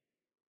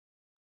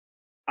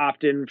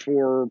opt in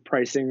for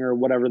pricing or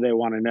whatever they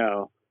want to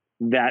know,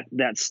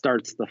 that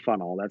starts the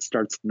funnel, that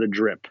starts the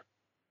drip,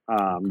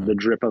 the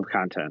drip of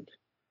content.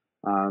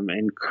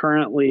 And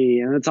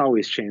currently, and it's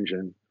always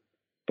changing,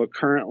 but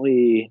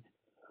currently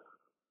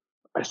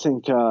I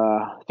think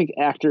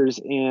actors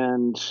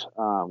and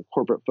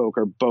corporate folk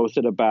are both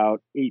at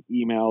about 8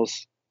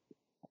 emails,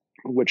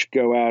 which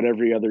go out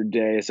every other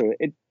day. So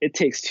it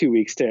takes 2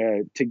 weeks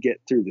to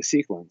get through the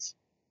sequence.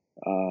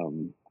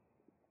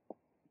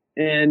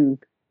 And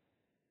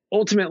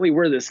ultimately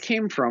where this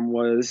came from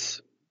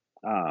was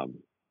I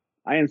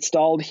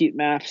installed heat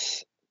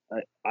maps.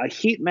 A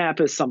heat map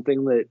is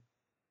something that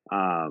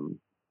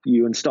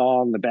you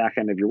install on the back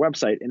end of your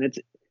website, and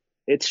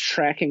it's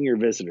tracking your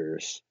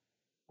visitors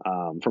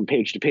from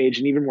page to page,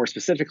 and even more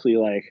specifically,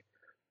 like,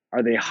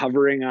 are they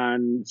hovering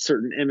on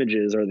certain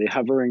images? Are they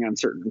hovering on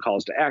certain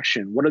calls to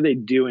action? What are they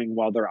doing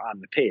while they're on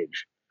the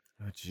page?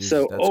 Oh, geez,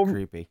 so that's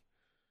creepy.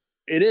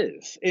 It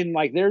is. And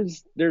like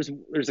there's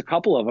a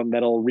couple of them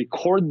that'll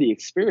record the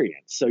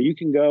experience. So you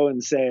can go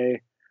and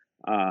say,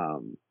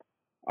 all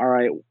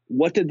right,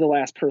 what did the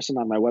last person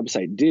on my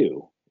website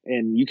do?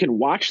 And you can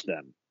watch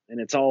them, and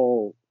it's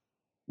all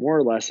more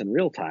or less in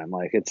real time.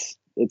 Like it's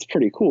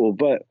pretty cool.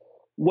 But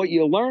what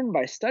you learn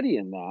by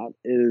studying that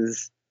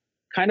is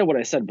kind of what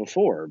I said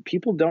before.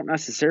 People don't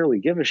necessarily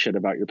give a shit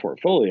about your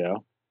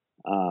portfolio.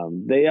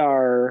 They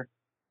are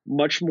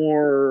much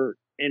more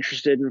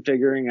interested in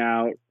figuring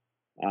out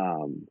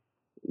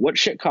what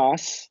shit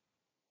costs,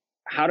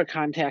 how to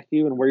contact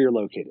you, and where you're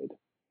located.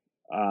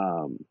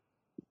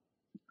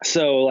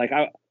 So like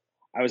I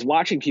was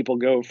watching people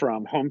go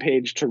from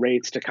homepage to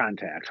rates to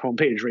contact,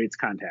 homepage rates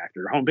contact,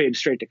 or homepage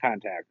straight to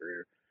contact,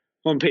 or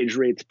homepage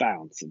rates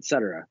bounce,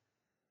 etc.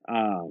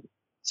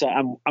 So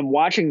I'm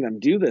watching them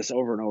do this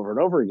over and over and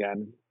over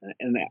again,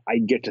 and I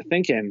get to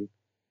thinking,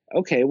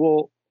 okay,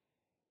 well,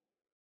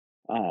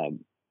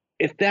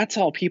 if that's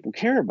all people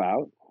care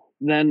about,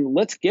 then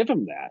let's give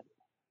them that.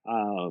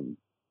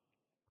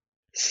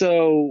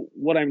 So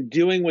what I'm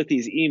doing with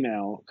these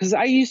email, because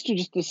I used to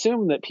just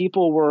assume that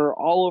people were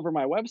all over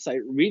my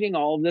website reading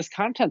all of this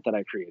content that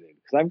I created,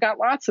 because I've got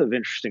lots of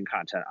interesting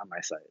content on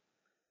my site.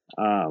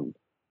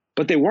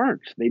 But they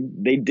weren't.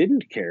 They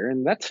didn't care,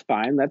 and that's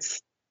fine.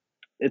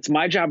 It's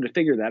my job to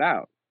figure that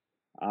out.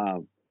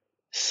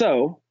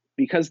 So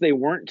because they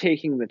weren't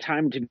taking the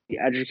time to be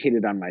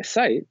educated on my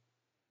site,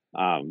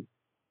 I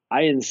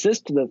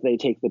insist that they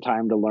take the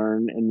time to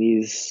learn in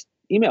these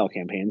email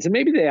campaigns, and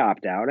maybe they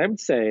opt out. I would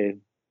say,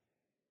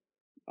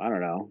 I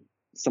don't know,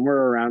 somewhere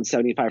around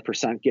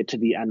 75% get to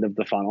the end of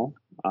the funnel,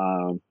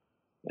 and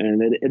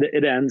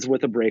it ends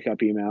with a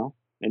breakup email,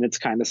 and it's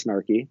kind of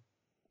snarky,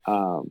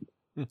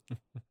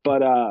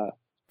 but of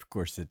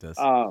course it does.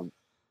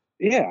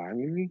 Yeah, I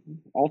mean,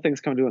 all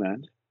things come to an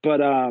end, but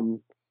I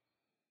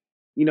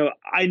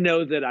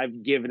know that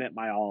I've given it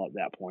my all at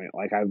that point.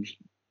 Like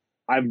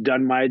I've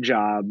done my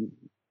job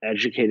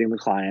educating the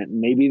client.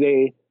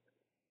 Maybe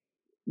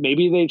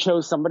they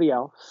chose somebody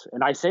else,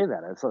 and I say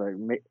that it's like,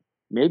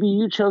 maybe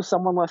you chose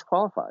someone less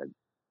qualified.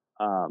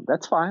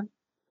 That's fine.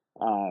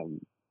 I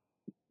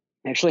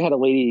actually had a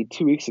lady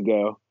 2 weeks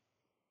ago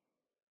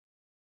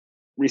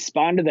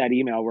respond to that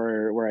email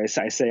where I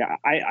say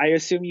I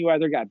assume you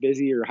either got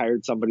busy or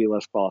hired somebody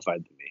less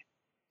qualified than me.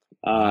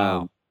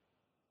 Wow.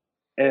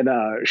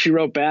 And she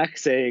wrote back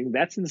saying,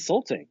 that's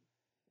insulting,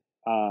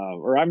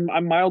 or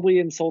I'm mildly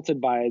insulted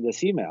by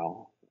this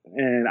email.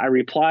 And I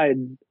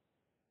replied,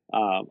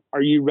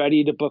 are you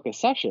ready to book a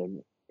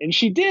session? And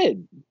she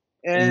did.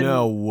 And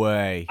no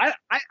way.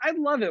 I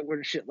love it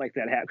when shit like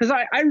that happens, because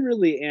I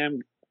really am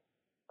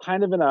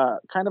kind of a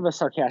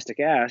sarcastic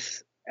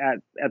ass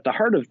at the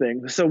heart of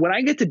things. So when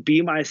I get to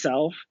be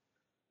myself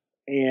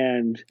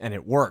and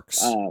it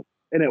works,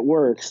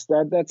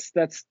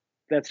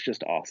 that's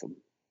just awesome.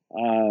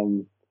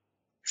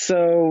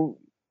 So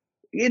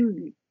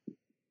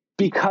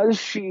because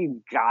she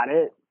got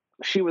it,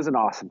 she was an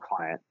awesome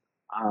client.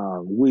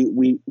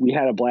 We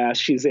had a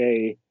blast. She's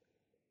a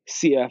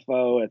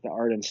CFO at the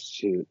Art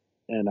Institute,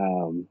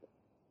 and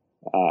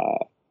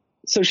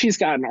so she's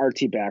got an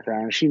RT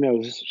background. She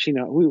knows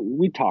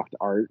we talked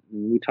art,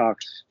 and we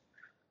talked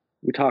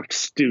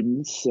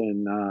students,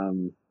 and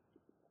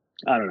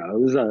I don't know,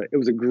 it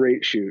was a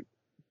great shoot.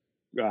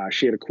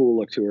 She had a cool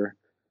look to her.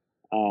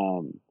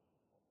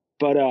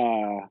 But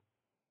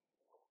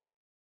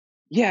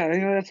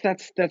yeah,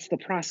 that's the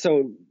process.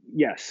 So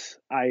yes,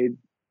 I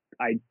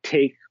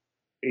take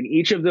in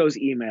each of those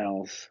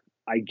emails,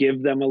 I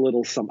give them a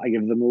little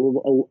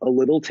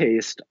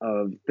taste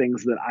of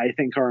things that I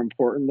think are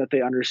important that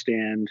they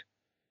understand,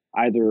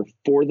 either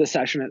for the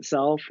session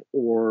itself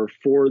or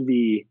for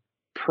the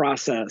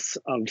process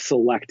of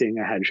selecting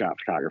a headshot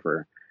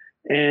photographer.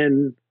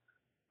 And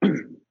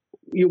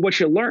what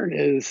you learn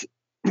is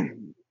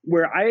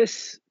where I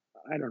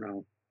don't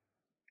know,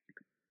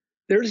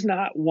 there's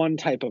not one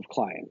type of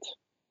client.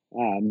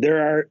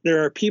 There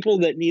are people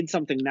that need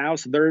something now,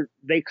 so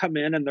they come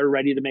in and they're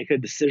ready to make a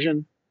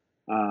decision,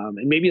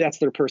 and maybe that's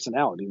their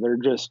personality. They're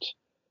just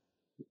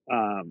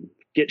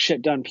get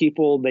shit done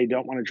people. They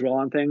don't want to drill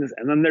on things.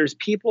 And then there's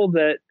people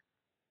that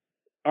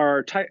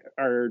are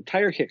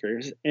tire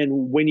kickers,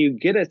 and when you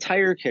get a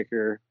tire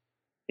kicker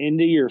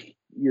into your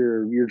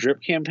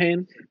drip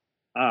campaign,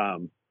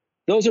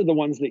 those are the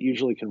ones that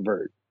usually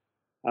convert.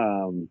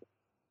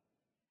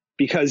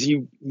 Because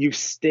you've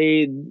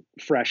stayed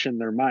fresh in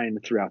their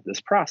mind throughout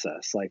this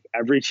process. Like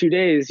every 2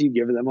 days, you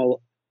give them a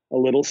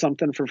little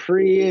something for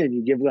free, and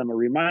you give them a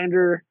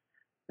reminder.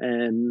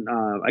 And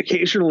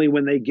occasionally,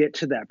 when they get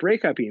to that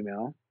breakup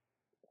email,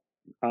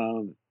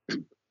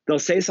 they'll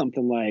say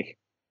something like,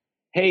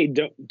 "Hey,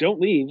 don't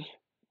leave.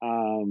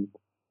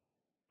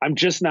 I'm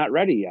just not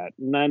ready yet."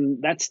 And then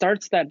that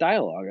starts that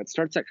dialogue. It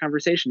starts that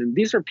conversation. And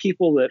these are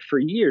people that for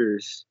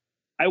years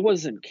I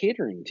wasn't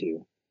catering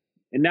to,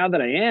 and now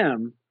that I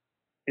am,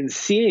 and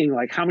seeing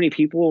like how many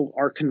people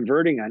are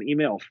converting on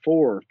email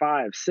 4,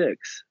 5,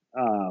 6.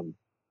 I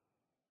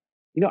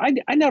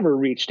never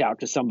reached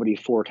out to somebody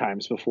 4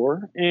 times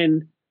before,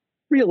 and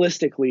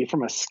realistically,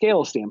 from a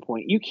scale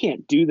standpoint, you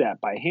can't do that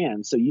by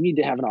hand. So you need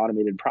to have an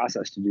automated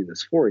process to do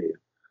this for you,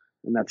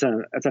 and that's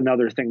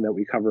another thing that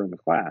we cover in the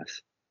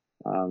class.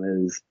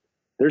 Is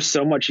there's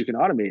so much you can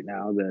automate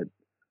now that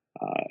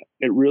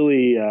it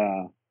really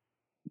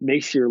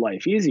makes your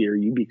life easier,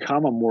 you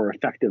become a more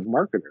effective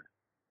marketer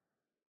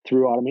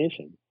through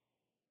automation.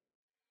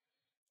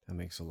 That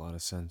makes a lot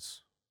of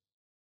sense.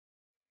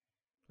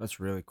 That's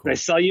really cool. Did I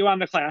sell you on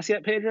the class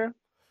yet, Pedro?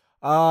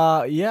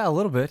 Yeah, a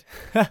little bit.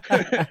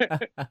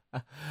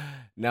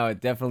 No,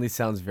 it definitely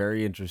sounds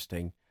very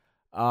interesting.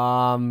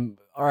 All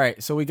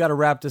right, so we got to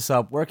wrap this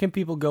up. Where can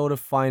people go to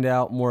find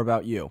out more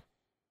about you?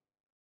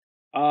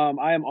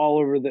 I am all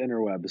over the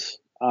interwebs.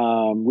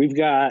 We've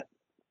got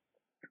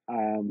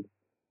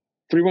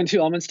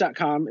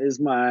 312elements.com is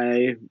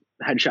my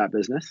headshot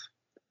business.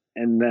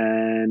 And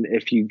then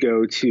if you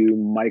go to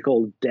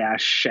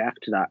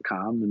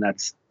michael-schacht.com, and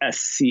that's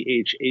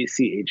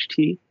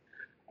SCHACHT,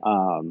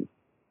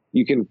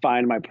 you can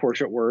find my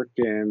portrait work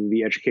and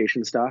the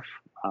education stuff.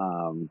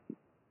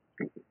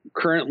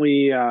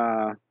 Currently,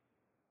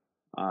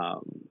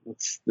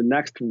 it's the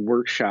next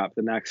workshop,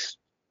 the next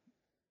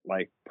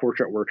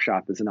portrait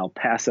workshop is in El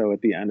Paso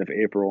at the end of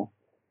April.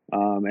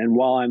 And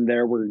while I'm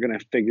there, we're going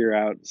to figure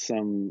out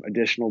some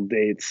additional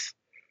dates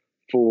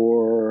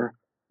for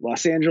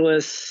Los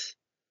Angeles,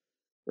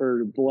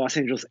 or the Los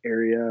Angeles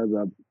area,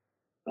 the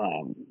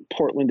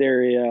Portland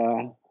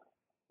area,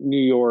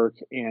 New York,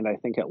 and I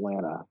think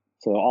Atlanta.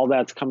 So all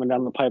that's coming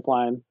down the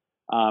pipeline.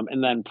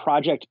 And then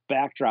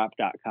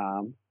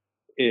projectbackdrop.com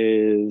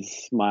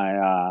is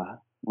my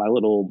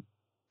little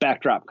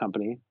backdrop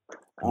company.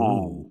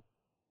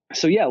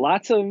 So yeah,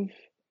 lots of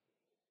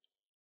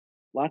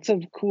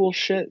cool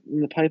shit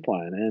in the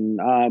pipeline, and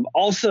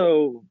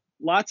also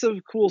lots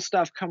of cool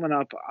stuff coming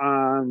up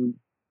on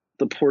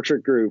the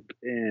portrait group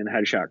and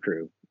headshot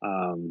crew.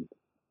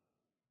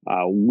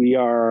 We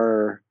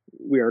are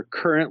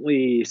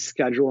currently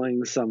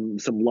scheduling some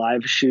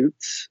live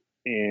shoots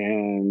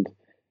and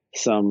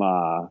some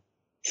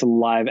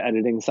live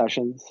editing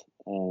sessions,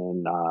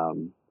 and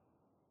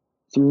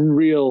some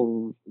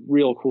real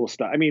cool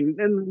stuff. I mean,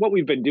 and what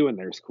we've been doing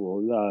there is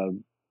cool.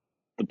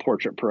 The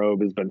Portrait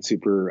Probe has been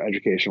super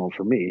educational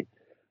for me,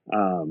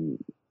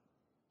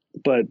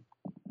 but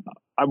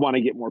I want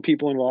to get more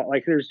people involved.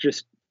 Like, there's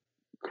just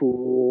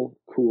cool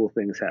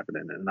things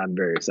happening, and I'm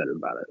very excited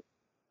about it.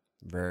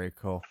 Very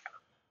cool.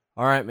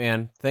 All right,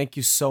 man. Thank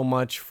you so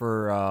much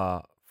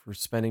for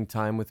spending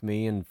time with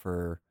me and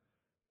for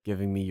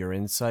giving me your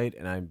insight.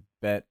 And I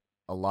bet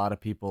a lot of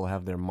people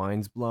have their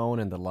minds blown,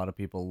 and a lot of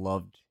people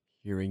loved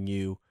hearing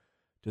you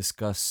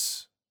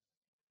discuss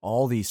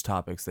all these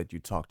topics that you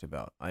talked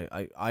about.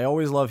 I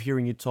always love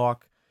hearing you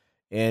talk,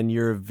 and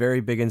you're a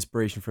very big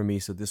inspiration for me.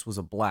 So this was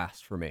a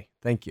blast for me.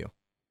 Thank you.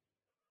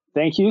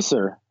 Thank you,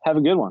 sir. Have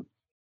a good one.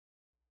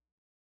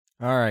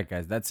 All right,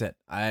 guys, that's it.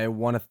 I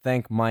want to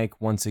thank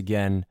Mike once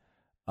again.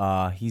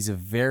 He's a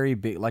very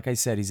big, like I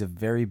said, he's a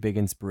very big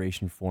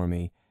inspiration for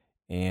me,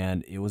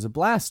 and it was a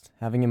blast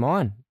having him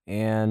on.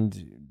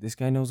 And this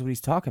guy knows what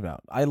he's talking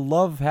about. I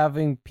love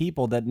having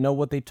people that know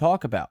what they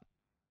talk about.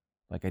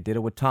 Like I did it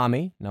with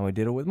Tommy, now I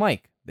did it with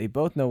Mike. They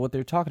both know what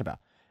they're talking about.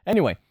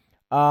 Anyway,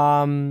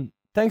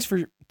 thanks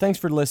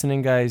for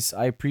listening, guys.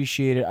 I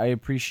appreciate it. I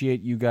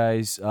appreciate you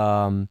guys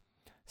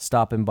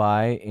stopping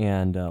by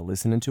and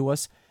listening to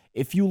us.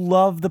 If you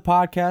love the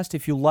podcast,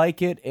 if you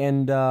like it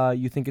and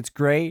you think it's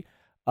great,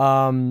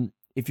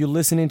 if you're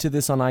listening to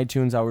this on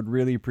iTunes, I would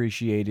really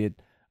appreciate it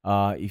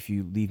if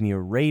you leave me a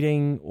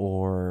rating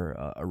or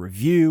a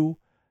review.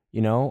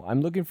 You know,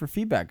 I'm looking for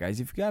feedback, guys.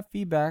 If you got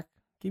feedback,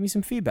 give me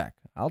some feedback.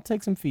 I'll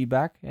take some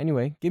feedback.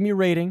 Anyway, give me a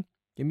rating.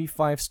 Give me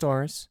 5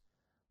 stars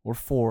or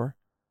 4.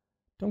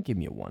 Don't give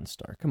me a 1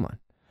 star. Come on.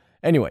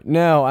 Anyway,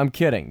 no, I'm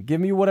kidding. Give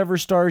me whatever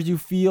stars you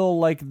feel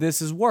like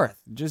this is worth.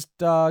 Just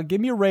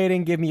give me a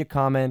rating, give me a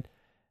comment,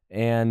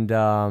 and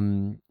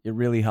it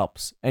really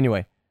helps.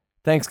 Anyway,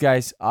 thanks,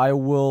 guys. I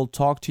will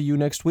talk to you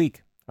next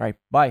week. All right,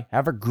 bye.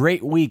 Have a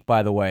great week,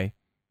 by the way.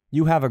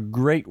 You have a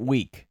great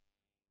week.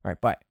 All right,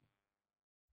 bye.